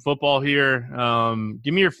over to some football here.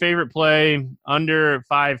 Give me your favorite play under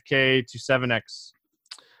 5K to 7X.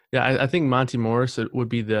 Yeah, I think Monty Morris would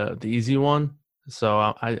be the easy one. So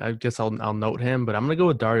I guess I'll note him, but I'm going to go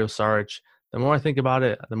with Dario Saric. The more I think about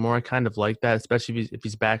it, the more I kind of like that, especially if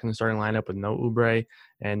he's back in the starting lineup with no Oubre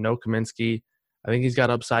and no Kaminsky. I think he's got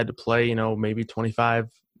upside to play, maybe 25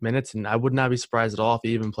 minutes, and I would not be surprised at all if he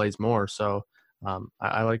even plays more. So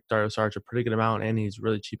I like Dario Saric a pretty good amount, and he's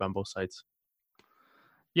really cheap on both sides.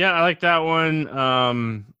 Yeah, I like that one.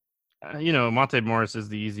 Monte Morris is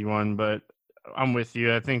the easy one, but I'm with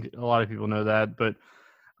you. I think a lot of people know that, but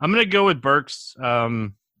I'm going to go with Burks.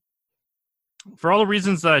 For all the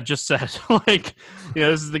reasons that I just said,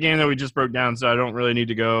 this is the game that we just broke down, so I don't really need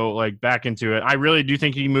to go back into it. I really do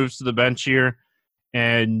think he moves to the bench here.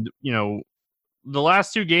 And, the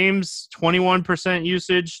last two games, 21%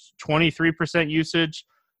 usage, 23% usage.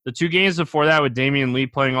 The two games before that with Damian Lee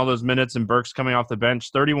playing all those minutes and Burks coming off the bench,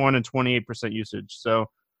 31 and 28% usage. So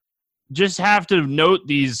just have to note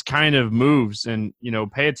these kind of moves and,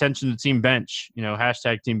 pay attention to team bench,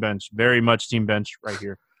 hashtag team bench, very much team bench right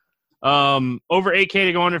here. Over 8K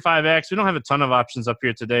to go under 5X. We don't have a ton of options up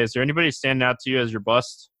here today. Is there anybody standing out to you as your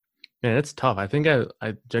bust? Man, it's tough. I think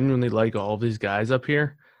I genuinely like all of these guys up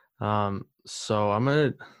here. So I'm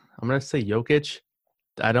gonna say Jokic.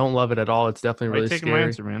 I don't love it at all. It's definitely really taking scary. My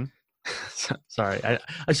answer, man. Sorry,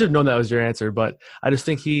 I should have known that was your answer, but I just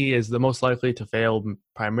think he is the most likely to fail,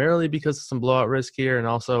 primarily because of some blowout risk here, and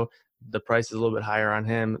also the price is a little bit higher on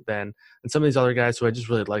him than some of these other guys who I just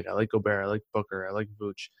really like. I like Gobert, I like Booker, I like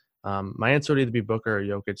Vooch. My answer would either be Booker or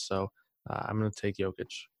Jokic, so I'm going to take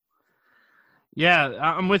Jokic. Yeah,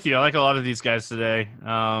 I'm with you. I like a lot of these guys today.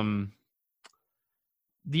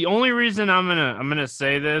 The only reason I'm gonna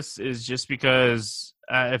say this is just because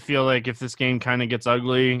I feel like if this game kind of gets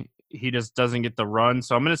ugly, he just doesn't get the run.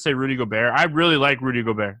 So I'm gonna say Rudy Gobert. I really like Rudy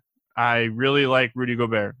Gobert.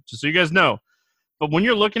 Just so you guys know. But when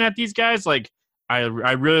you're looking at these guys, I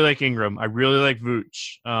really like Ingram. I really like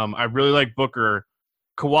Vooch. I really like Booker,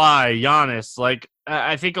 Kawhi, Giannis.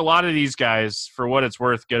 I think a lot of these guys, for what it's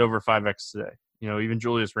worth, get over 5X today. Even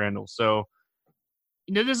Julius Randle. So,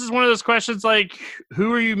 this is one of those questions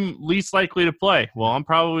who are you least likely to play? Well, I'm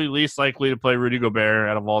probably least likely to play Rudy Gobert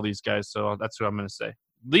out of all these guys. So that's what I'm going to say.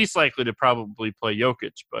 Least likely to probably play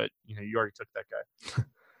Jokic, but, you already took that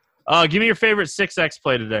guy. Give me your favorite 6X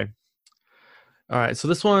play today. All right, so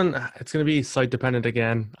this one, it's going to be site dependent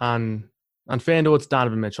again. On FanDuel, it's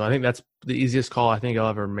Donovan Mitchell. I think that's the easiest call I think I'll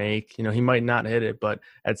ever make. He might not hit it, but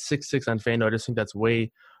at 6.6 on FanDuel, I just think that's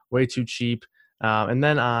way too cheap. And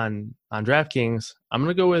then on DraftKings, I'm going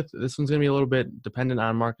to go with – this one's going to be a little bit dependent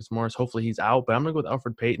on Marcus Morris. Hopefully he's out, but I'm going to go with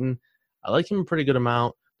Elfrid Payton. I like him a pretty good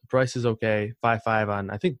amount. The price is okay, 5.5 on,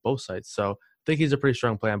 I think, both sites. So I think he's a pretty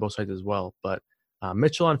strong play on both sides as well. But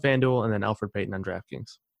Mitchell on FanDuel and then Elfrid Payton on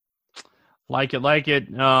DraftKings. Like it.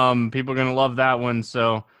 People are going to love that one.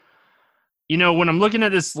 So, when I'm looking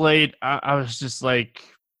at this slate, I was just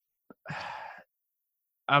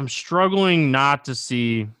I'm struggling not to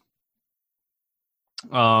see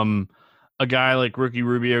a guy like Rookie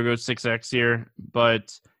Rubio go 6X here.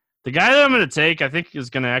 But the guy that I'm going to take, I think, is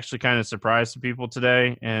going to actually kind of surprise some people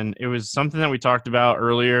today. And it was something that we talked about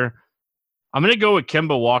earlier. I'm going to go with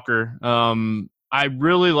Kemba Walker. I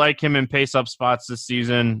really like him in pace-up spots this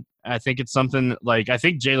season. I think it's something I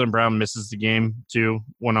think Jaylen Brown misses the game, too,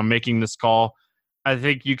 when I'm making this call. I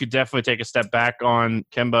think you could definitely take a step back on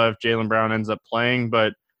Kemba if Jaylen Brown ends up playing.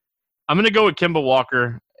 But I'm going to go with Kemba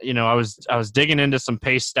Walker. I was digging into some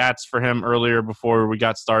pace stats for him earlier before we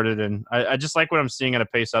got started, and I just like what I'm seeing at a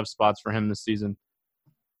pace-up spots for him this season.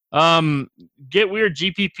 Get weird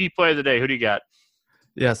GPP play of the day. Who do you got?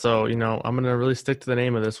 Yeah, so, I'm going to really stick to the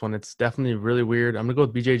name of this one. It's definitely really weird. I'm going to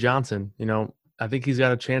go with BJ Johnson. I think he's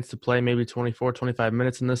got a chance to play maybe 24, 25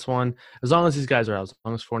 minutes in this one, as long as these guys are out, as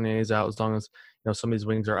long as Fournier is out, as long as some of these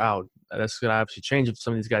wings are out. That's going to obviously change if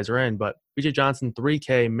some of these guys are in. But BJ Johnson,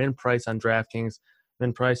 3K, min price on DraftKings,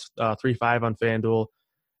 min price 3.5 on FanDuel.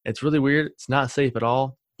 It's really weird. It's not safe at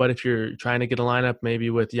all. But if you're trying to get a lineup maybe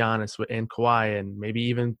with Giannis and Kawhi and maybe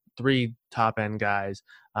even 3 top-end guys,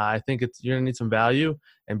 I think you're going to need some value.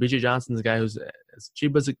 And BJ Johnson's a guy who's as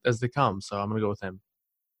cheap as they come, so I'm going to go with him.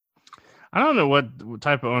 I don't know what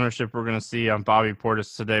type of ownership we're going to see on Bobby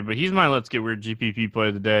Portis today, but he's my let's get weird GPP play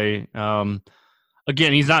of the day.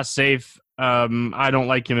 Again, he's not safe. I don't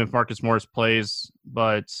like him if Marcus Morris plays,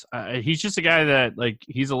 but he's just a guy that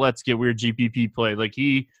he's a let's get weird GPP play.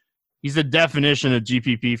 He's the definition of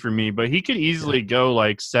GPP for me, but he could easily go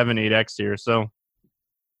 7, 8X here. So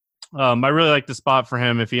I really like the spot for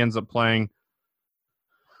him if he ends up playing.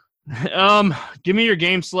 Give me your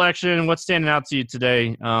game selection. What's standing out to you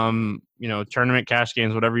today? Tournament, cash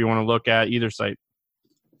games, whatever you want to look at, either site.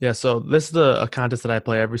 Yeah, so this is a contest that I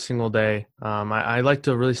play every single day. I like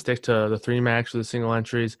to really stick to the 3 max or the single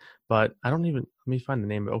entries, but let me find the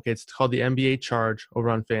name of it. Okay, it's called the NBA Charge over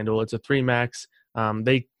on FanDuel. It's a 3 max.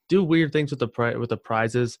 They do weird things with the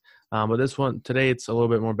prizes, but this one today it's a little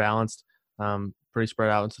bit more balanced, pretty spread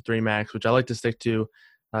out. It's a 3 max, which I like to stick to.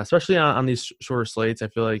 especially on these shorter slates. I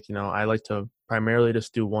feel like, I like to primarily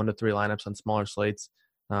just do 1 to 3 lineups on smaller slates.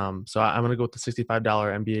 So I'm going to go with the $65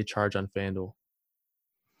 NBA charge on FanDuel.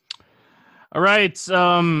 All right.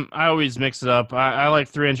 I always mix it up. I like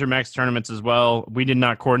 300 max tournaments as well. We did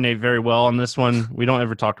not coordinate very well on this one. We don't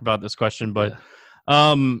ever talk about this question, but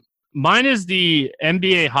mine is the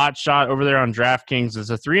NBA Hot Shot over there on DraftKings. It's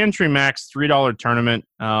a 3-entry max $3 tournament.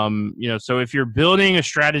 So if you're building a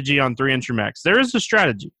strategy on 3-entry max, there is a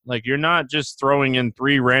strategy. Like, you're not just throwing in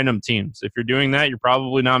 3 random teams. If you're doing that, you're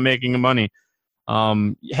probably not making money.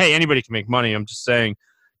 Hey, anybody can make money. I'm just saying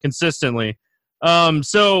consistently.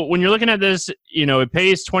 So when you're looking at this, it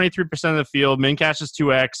pays 23% of the field. Min cash is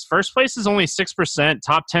 2x. First place is only 6%.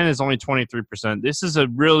 Top 10 is only 23%. This is a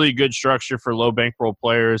really good structure for low bankroll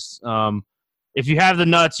players. If you have the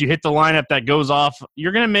nuts, you hit the lineup that goes off,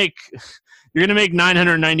 you're gonna make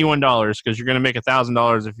 $991 because you're gonna make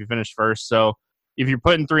 $1,000 if you finish first. So if you're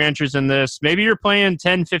putting 3 entries in this, maybe you're playing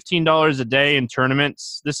 $10, $15 a day in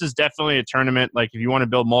tournaments. This is definitely a tournament. Like, if you want to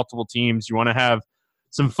build multiple teams, you want to have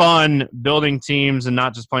some fun building teams and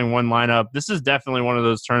not just playing one lineup, this is definitely one of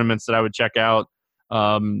those tournaments that I would check out.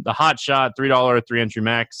 The Hot Shot, $3 3-entry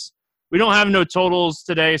max. We don't have no totals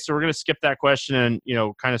today, so we're going to skip that question and,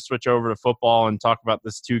 kind of switch over to football and talk about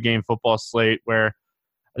this 2-game football slate where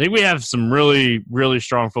I think we have some really, really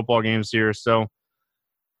strong football games here. So,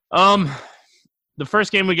 the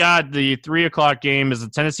first game we got, the 3 o'clock game, is the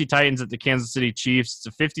Tennessee Titans at the Kansas City Chiefs.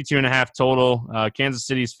 It's a 52.5 total. Kansas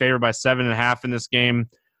City's favored by 7.5 in this game.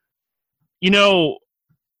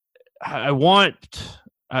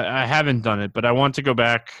 I haven't done it, but I want to go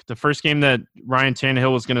back. The first game that Ryan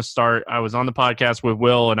Tannehill was going to start, I was on the podcast with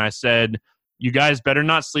Will, and I said, you guys better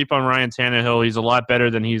not sleep on Ryan Tannehill. He's a lot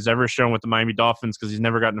better than he's ever shown with the Miami Dolphins because he's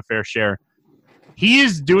never gotten a fair share. He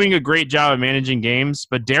is doing a great job of managing games,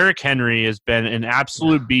 but Derrick Henry has been an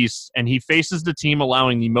absolute beast, and he faces the team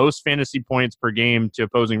allowing the most fantasy points per game to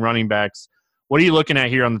opposing running backs. What are you looking at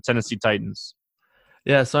here on the Tennessee Titans?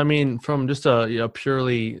 Yeah, so I mean, from just a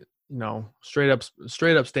purely straight up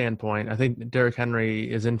standpoint, I think Derrick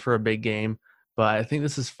Henry is in for a big game. But I think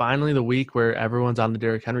this is finally the week where everyone's on the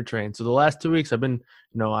Derrick Henry train. So the last 2 weeks I've been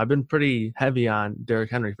pretty heavy on Derrick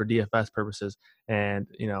Henry for DFS purposes. And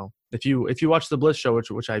if you watch the Blitz show,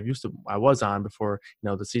 which I was on before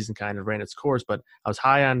the season kind of ran its course, but I was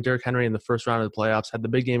high on Derrick Henry in the first round of the playoffs. Had the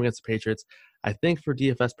big game against the Patriots. I think for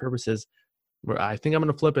DFS purposes, I think I'm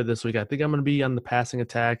going to flip it this week. I think I'm going to be on the passing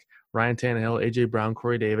attack. Ryan Tannehill, AJ Brown,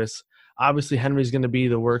 Corey Davis. Obviously, Henry's going to be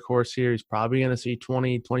the workhorse here. He's probably going to see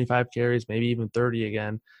 20, 25 carries, maybe even 30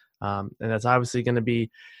 again. And that's obviously going to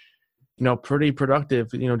be, pretty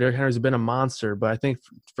productive. Derrick Henry's been a monster, but I think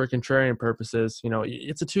for contrarian purposes,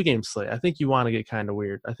 it's a 2-game slate. I think you want to get kind of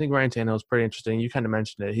weird. I think Ryan Tannehill is pretty interesting. You kind of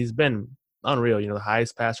mentioned it. He's been unreal, the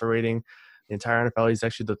highest passer rating the entire NFL. He's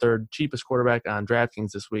actually the 3rd cheapest quarterback on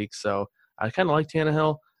DraftKings this week. So I kind of like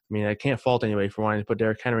Tannehill. I mean, I can't fault anybody for wanting to put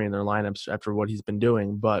Derrick Henry in their lineups after what he's been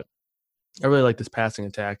doing, but I really like this passing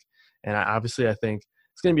attack. And I think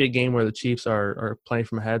it's going to be a game where the Chiefs are playing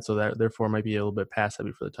from ahead, so that therefore might be a little bit pass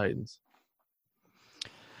heavy for the Titans.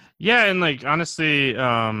 Yeah, and honestly,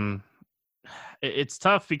 it's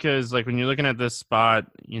tough because when you're looking at this spot,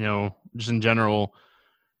 just in general,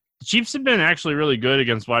 the Chiefs have been actually really good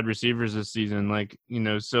against wide receivers this season. I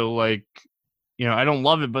don't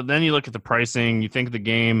love it, but then you look at the pricing, you think of the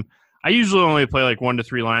game. I usually only play 1 to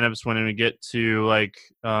 3 lineups when we get to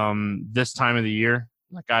this time of the year.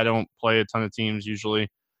 I don't play a ton of teams usually.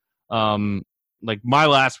 My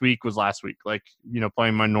last week was last week.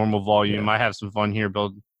 Playing my normal volume. Yeah. I have some fun here.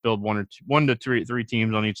 Build 1 to 3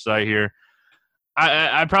 teams on each side here.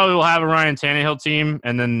 I probably will have a Ryan Tannehill team,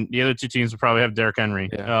 and then the other 2 teams will probably have Derrick Henry.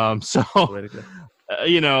 Yeah.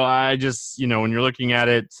 I just when you're looking at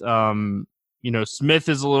it. Smith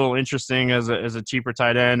is a little interesting as a cheaper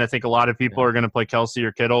tight end. I think a lot of people are going to play Kelsey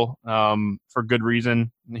or Kittle for good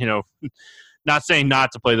reason. Not saying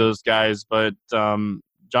not to play those guys, but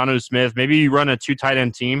Jonnu Smith, maybe you run a 2 tight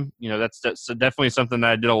end team. That's definitely something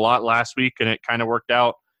that I did a lot last week, and it kind of worked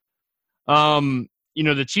out.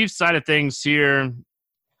 The Chiefs side of things here,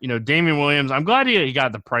 Damian Williams, I'm glad he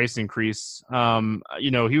got the price increase. He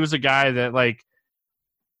was a guy that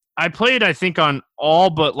I played, I think, on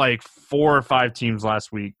all but 4 or 5 teams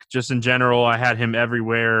last week. Just in general, I had him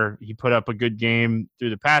everywhere. He put up a good game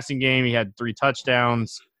through the passing game. He had 3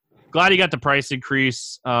 touchdowns. Glad he got the price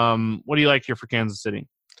increase. What do you like here for Kansas City?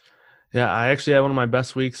 Yeah, I actually had one of my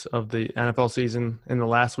best weeks of the NFL season. In the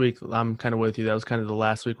last week, I'm kind of with you. That was kind of the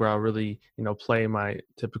last week where I'll really, play my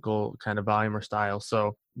typical kind of volume or style.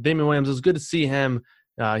 So Damian Williams, it was good to see him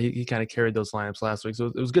He kind of carried those lineups last week, so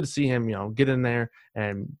it was good to see him, get in there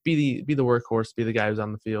and be the workhorse, be the guy who's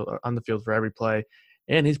on the field for every play.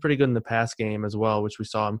 And he's pretty good in the pass game as well, which we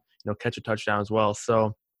saw him, catch a touchdown as well.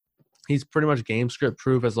 So he's pretty much game script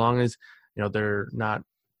proof as long as, they're not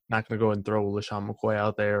going to go and throw LaShawn McCoy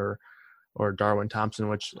out there or Darwin Thompson,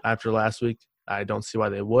 which after last week, I don't see why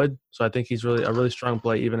they would. So I think he's really a really strong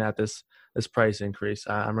play even at this price increase.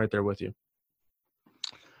 I'm right there with you.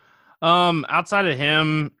 Outside of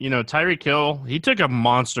him, Tyreek Hill, he took a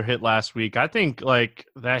monster hit last week. I think like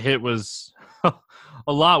that hit was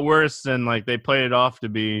a lot worse than like they played it off to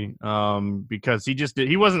be, because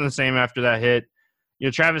he wasn't the same after that hit.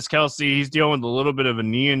 Travis Kelce, he's dealing with a little bit of a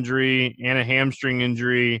knee injury and a hamstring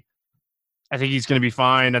injury. I think he's going to be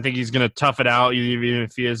fine. I think he's going to tough it out, even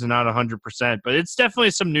if he is not 100%. But it's definitely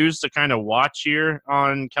some news to kind of watch here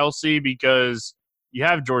on Kelce, because you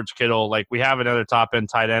have George Kittle. Like, we have another top-end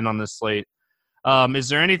tight end on this slate. Is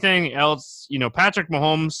there anything else? Patrick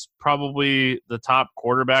Mahomes, probably the top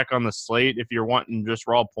quarterback on the slate if you're wanting just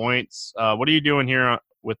raw points. What are you doing here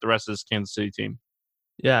with the rest of this Kansas City team?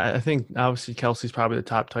 Yeah, I think obviously Kelsey's probably the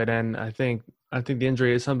top tight end. I think the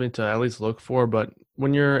injury is something to at least look for, but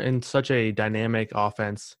when you're in such a dynamic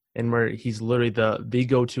offense and where he's literally the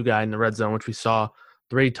go-to guy in the red zone, which we saw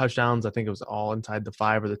 3 touchdowns, I think it was all inside the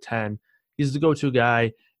 5 or the 10. He's the go-to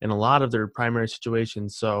guy in a lot of their primary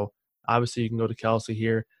situations. So obviously you can go to Kelce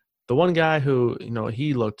here. The one guy who,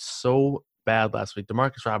 he looked so bad last week,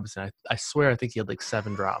 Demarcus Robinson, I swear I think he had like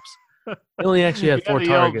 7 drops. He only actually had 4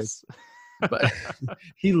 targets. But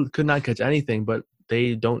he could not catch anything. But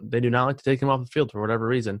they do not like to take him off the field for whatever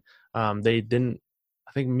reason. They didn't.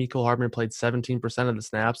 I think Mecole Hardman played 17% of the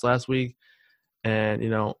snaps last week, and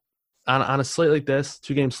on a slate like this,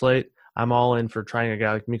 2-game slate, I'm all in for trying a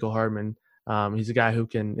guy like Mecole Hardman. He's a guy who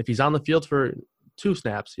can, if he's on the field for 2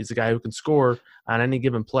 snaps, he's a guy who can score on any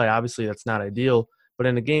given play. Obviously, that's not ideal, but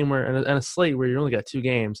in a game where in a slate where you only got 2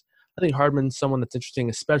 games. I think Hardman's someone that's interesting,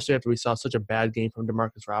 especially after we saw such a bad game from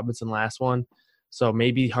Demarcus Robinson last one. So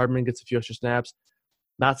maybe Hardman gets a few extra snaps.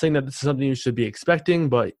 Not saying that this is something you should be expecting,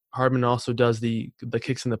 but Hardman also does the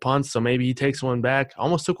kicks and the punts. So maybe he takes one back.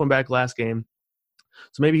 Almost took one back last game.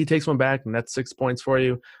 So maybe he takes one back, and that's 6 points for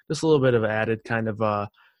you. Just a little bit of added kind of, I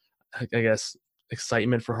guess,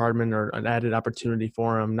 excitement for Hardman, or an added opportunity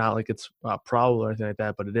for him. Not like it's probable or anything like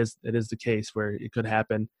that, but it is the case where it could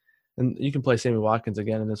happen. And you can play Sammy Watkins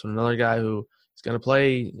again in this one. Another guy who is going to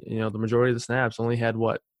play, the majority of the snaps. Only had,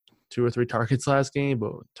 2 or 3 targets last game,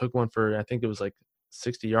 but took one for, I think it was like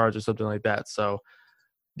 60 yards or something like that. So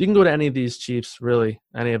you can go to any of these Chiefs, really,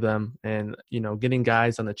 any of them. And, getting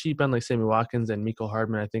guys on the cheap end like Sammy Watkins and Mecole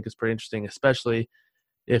Hardman, I think is pretty interesting, especially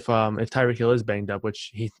if Tyreek Hill is banged up,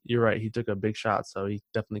 which you're right, he took a big shot, so he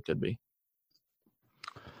definitely could be.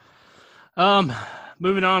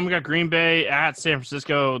 Moving on, we got Green Bay at San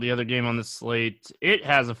Francisco, the other game on the slate. It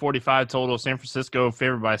has a 45 total. San Francisco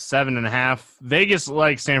favored by 7.5. Vegas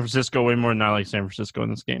likes San Francisco way more than I like San Francisco in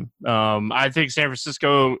this game. I think San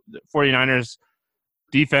Francisco 49ers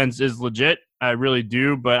defense is legit. I really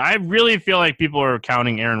do, but I really feel like people are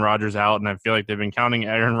counting Aaron Rodgers out, and I feel like they've been counting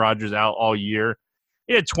Aaron Rodgers out all year.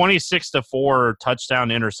 He had 26-4 touchdown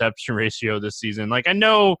interception ratio this season. Like, I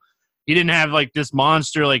know he didn't have like this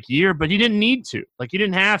monster like year, but he didn't need to. Like, he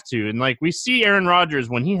didn't have to. And like, we see Aaron Rodgers,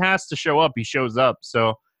 when he has to show up, he shows up.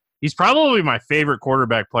 So he's probably my favorite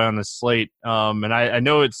quarterback play on this slate. And I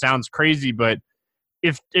know it sounds crazy, but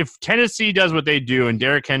if Tennessee does what they do and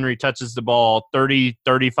Derrick Henry touches the ball 30,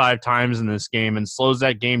 35 times in this game and slows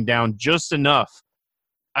that game down just enough,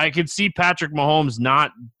 I could see Patrick Mahomes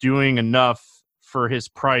not doing enough for his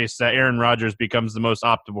price that Aaron Rodgers becomes the most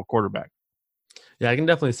optimal quarterback. Yeah, I can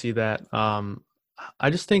definitely see that. I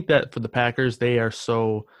just think that for the Packers, they are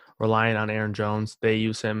so reliant on Aaron Jones. They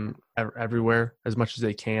use him everywhere as much as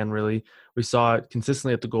they can, really. We saw it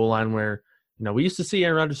consistently at the goal line where, we used to see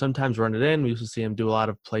Aaron Rodgers sometimes run it in. We used to see him do a lot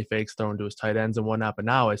of play fakes, throwing to his tight ends and whatnot. But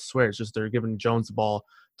now I swear it's just they're giving Jones the ball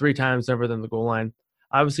 3 times over than the goal line.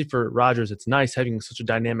 Obviously for Rodgers, it's nice having such a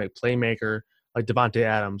dynamic playmaker like Devontae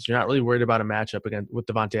Adams. You're not really worried about a matchup again with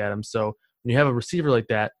Devontae Adams. So when you have a receiver like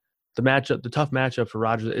that, the tough matchup for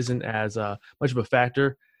Rodgers isn't as much of a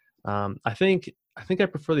factor. I think I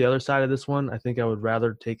prefer the other side of this one. I think I would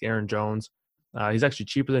rather take Aaron Jones. He's actually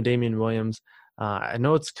cheaper than Damian Williams. I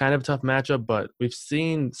know it's kind of a tough matchup, but we've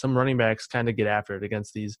seen some running backs kind of get after it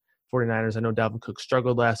against these 49ers. I know Dalvin Cook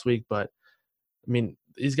struggled last week, but I mean,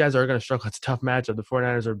 these guys are going to struggle. It's a tough matchup. The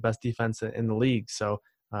 49ers are the best defense in the league. So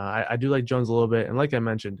I do like Jones a little bit. And like I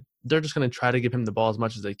mentioned, they're just going to try to give him the ball as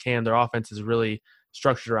much as they can. Their offense is really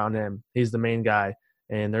structured around him. He's the main guy,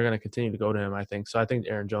 and they're going to continue to go to him, I think. So I think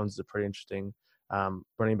Aaron Jones is a pretty interesting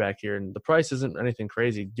running back here, and the price isn't anything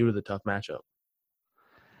crazy due to the tough matchup.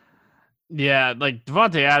 Yeah, like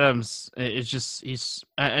Devontae Adams, it's just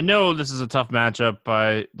I know this is a tough matchup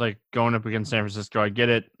by like going up against San Francisco. I get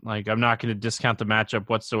it. Like I'm not going to discount the matchup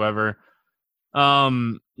whatsoever.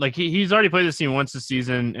 Like he's already played this team once this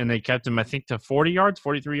season, and they kept him, I think, to 40 yards,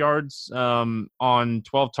 43 yards, on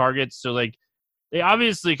 12 targets. So like they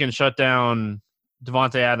obviously can shut down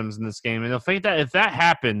Devontae Adams in this game, and they'll think that if that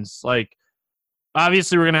happens, like.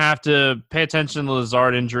 Obviously, we're gonna have to pay attention to the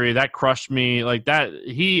Lazard injury. That crushed me. Like that,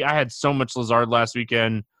 I had so much Lazard last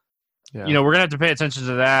weekend. Yeah. You know, we're gonna have to pay attention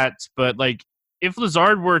to that. But like, if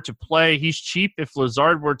Lazard were to play, he's cheap. If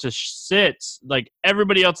Lazard were to sit, like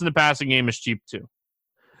everybody else in the passing game is cheap too.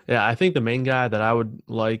 Yeah, I think the main guy that I would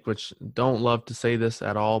like, which don't love to say this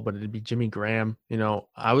at all, but it'd be Jimmy Graham. You know,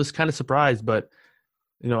 I was kind of surprised, but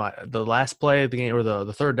you know, the last play of the game or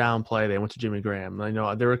the third down play, they went to Jimmy Graham. You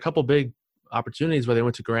know, there were a couple big opportunities where they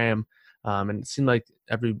went to Graham, and it seemed like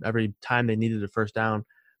every time they needed a first down,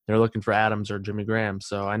 they're looking for Adams or Jimmy Graham.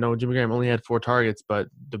 So I know Jimmy Graham only had 4 targets, but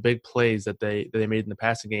the big plays that they made in the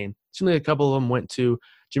passing game, it seemed like a couple of them went to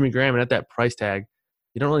Jimmy Graham. And at that price tag,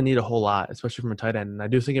 you don't really need a whole lot, especially from a tight end. And I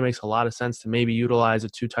do think it makes a lot of sense to maybe utilize a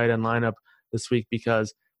 2 tight end lineup this week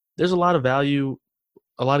because there's a lot of value.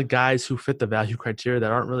 A lot of guys who fit the value criteria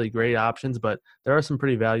that aren't really great options, but there are some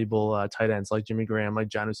pretty valuable tight ends like Jimmy Graham, like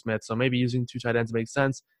Jonnu Smith. So maybe using 2 tight ends makes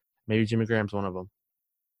sense. Maybe Jimmy Graham's one of them.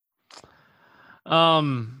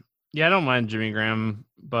 Yeah, I don't mind Jimmy Graham,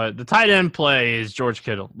 but the tight end play is George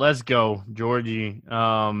Kittle. Let's go, Georgie.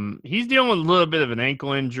 He's dealing with a little bit of an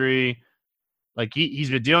ankle injury. Like he's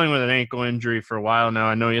been dealing with an ankle injury for a while now.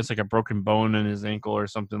 I know he has like a broken bone in his ankle or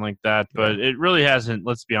something like that, but it really hasn't,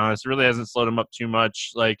 let's be honest, it really hasn't slowed him up too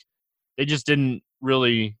much. Like they just didn't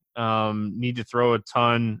really need to throw a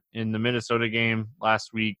ton in the Minnesota game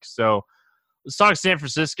last week. So let's talk San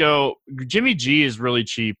Francisco. Jimmy G is really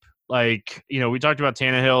cheap. Like, you know, we talked about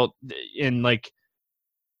Tannehill, and like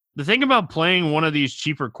the thing about playing one of these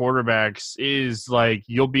cheaper quarterbacks is like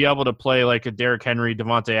you'll be able to play like a Derrick Henry,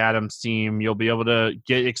 Devontae Adams team. You'll be able to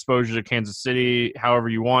get exposure to Kansas City however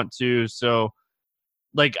you want to. So,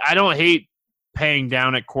 like, I don't hate paying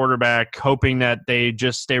down at quarterback, hoping that they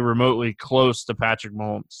just stay remotely close to Patrick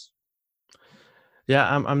Mahomes. Yeah,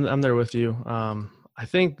 I'm there with you. I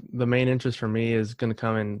think the main interest for me is going to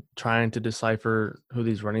come in trying to decipher who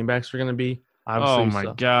these running backs are going to be. Obviously, oh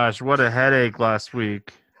my gosh, what a headache last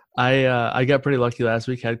week. I got pretty lucky last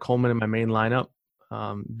week. Had Coleman in my main lineup,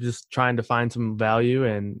 just trying to find some value,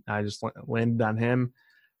 and I just landed on him.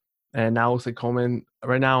 And now it looks like Coleman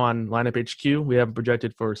right now on lineup HQ. We have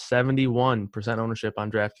projected for 71% ownership on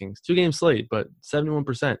DraftKings. 2-game slate, but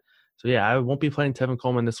 71%. So yeah, I won't be playing Tevin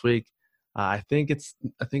Coleman this week. I think it's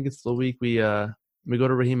the week we go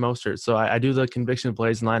to Raheem Mostert. So I do the conviction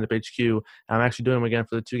plays in lineup HQ. And I'm actually doing them again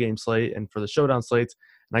for the 2-game slate and for the showdown slates.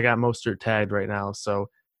 And I got Mostert tagged right now. So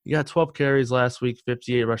he got 12 carries last week,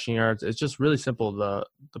 58 rushing yards. It's just really simple. The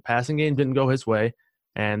passing game didn't go his way,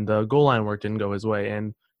 and the goal line work didn't go his way.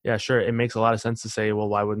 And yeah, sure, it makes a lot of sense to say, well,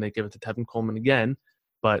 why wouldn't they give it to Tevin Coleman again?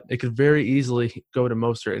 But it could very easily go to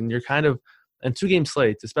Mostert. And you're kind of – in 2-game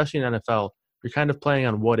slates, especially in NFL, you're kind of playing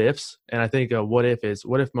on what ifs. And I think what if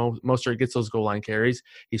Mostert gets those goal line carries?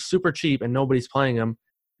 He's super cheap and nobody's playing him.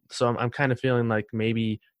 So I'm kind of feeling like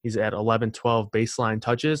maybe he's at 11, 12 baseline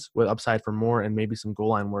touches with upside for more and maybe some goal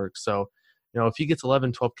line work. So, you know, if he gets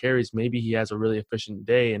 11, 12 carries, maybe he has a really efficient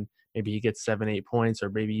day and maybe he gets 7, 8 points or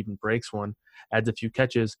maybe even breaks one, adds a few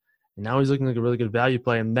catches. And now he's looking like a really good value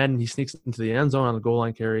play. And then he sneaks into the end zone on the goal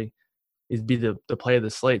line carry. He'd be the play of the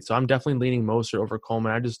slate. So I'm definitely leaning Mostert over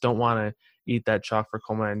Coleman. I just don't want to eat that chalk for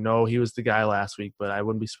Coleman. I know he was the guy last week, but I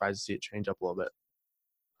wouldn't be surprised to see it change up a little bit.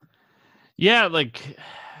 Yeah, like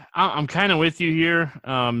I'm kind of with you here,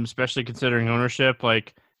 especially considering ownership.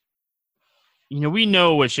 Like, you know, we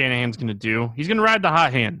know what Shanahan's going to do. He's going to ride the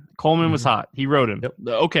hot hand. Coleman was hot. He rode him. Yep.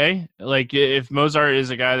 Okay. Like, if Mozart is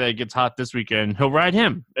a guy that gets hot this weekend, he'll ride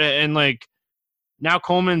him. And like, now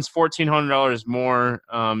Coleman's $1,400 more.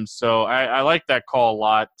 So I like that call a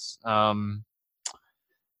lot.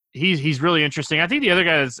 He's really interesting. I think the other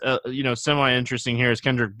guy that's semi-interesting here is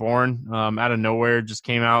Kendrick Bourne. Out of nowhere, just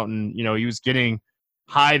came out and he was getting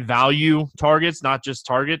high value targets, not just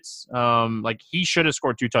targets. Like he should have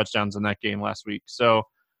scored 2 touchdowns in that game last week. So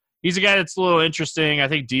he's a guy that's a little interesting. I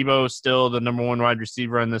think Debo is still the number 1 wide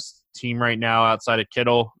receiver on this team right now, outside of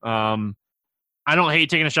Kittle. I don't hate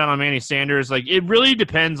taking a shot on Manny Sanders. Like it really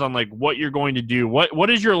depends on like what you're going to do. What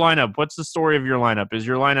is your lineup? What's the story of your lineup? Is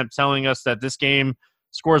your lineup telling us that this game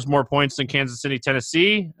scores more points than Kansas City,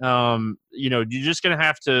 Tennessee? You're just going to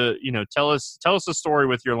have to, tell us a story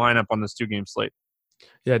with your lineup on this 2-game slate.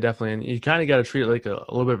 Yeah, definitely. And you kind of got to treat it like a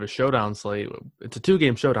little bit of a showdown slate. It's a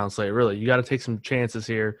 2-game showdown slate, really. You got to take some chances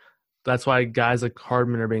here. That's why guys like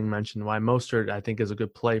Hardman are being mentioned. Why Mostert, I think, is a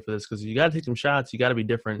good play for this, because you got to take some shots. You got to be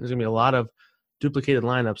different. There's going to be a lot of duplicated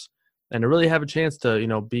lineups. And to really have a chance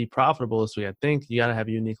to, be profitable this week, I think you got to have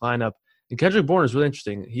a unique lineup. And Kendrick Bourne is really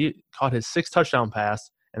interesting. He caught his 6th touchdown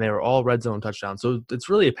pass, and they were all red zone touchdowns. So it's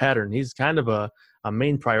really a pattern. He's kind of a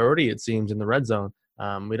main priority, it seems, in the red zone.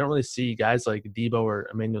 We don't really see guys like Debo or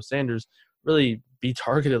Emmanuel Sanders really be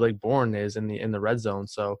targeted like Bourne is in the red zone.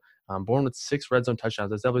 So Bourne with 6 red zone touchdowns,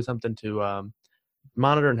 that's definitely something to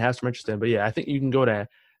monitor and have some interest in. But yeah, I think you can go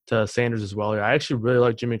to Sanders as well. I actually really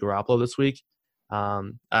like Jimmy Garoppolo this week.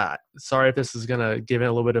 Sorry if this is going to give it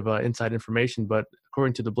a little bit of inside information, but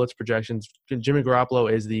according to the Blitz projections, Jimmy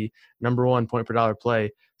Garoppolo is the number 1 point per dollar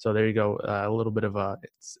play. So there you go, a little bit of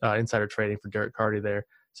insider trading for Derek Carty there.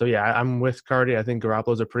 So yeah, I'm with Carty. I think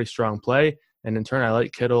Garoppolo is a pretty strong play, and in turn, I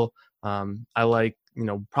like Kittle. I like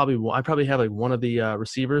I probably have like one of the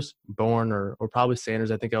receivers, Bourne or probably Sanders.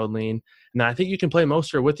 I think I would lean, and I think you can play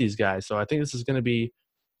Mostert with these guys. So I think this is going to be,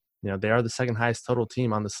 they are the second highest total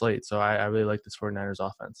team on the slate. So I really like this 49ers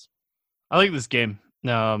offense. I like this game.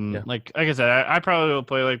 Yeah. Like I said, I probably will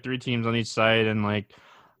play like 3 teams on each side, and like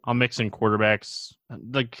I'll mix in quarterbacks.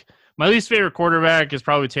 Like my least favorite quarterback is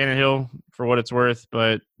probably Tannehill for what it's worth,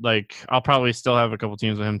 but like I'll probably still have a couple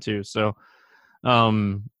teams with him too. So,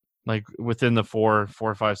 like within the four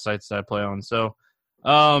or 5 sites that I play on. So,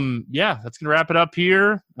 yeah, that's gonna wrap it up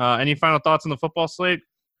here. Any final thoughts on the football slate?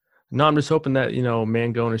 No, I'm just hoping that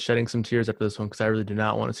Mangone is shedding some tears after this one, because I really do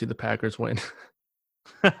not want to see the Packers win.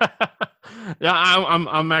 Yeah,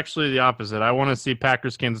 I'm actually the opposite. I want to see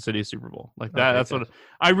Packers Kansas City Super Bowl like that. Okay, That's good.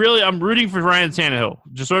 what I'm rooting for. Ryan Tannehill,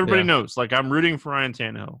 just so everybody knows. Like I'm rooting for Ryan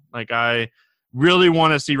Tannehill. Like I really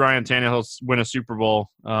want to see Ryan Tannehill win a Super Bowl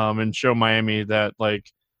and show Miami that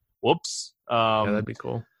like, whoops. Yeah, that'd be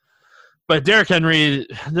cool. But Derrick Henry,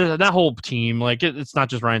 that whole team, like it's not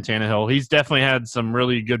just Ryan Tannehill. He's definitely had some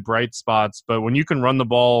really good bright spots. But when you can run the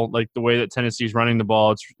ball like the way that Tennessee's running the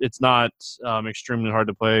ball, it's not extremely hard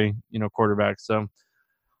to play, quarterback. So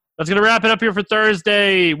that's going to wrap it up here for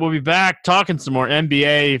Thursday. We'll be back talking some more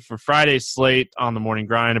NBA for Friday's slate on the Morning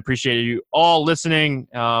Grind. Appreciate you all listening.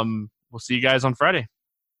 We'll see you guys on Friday.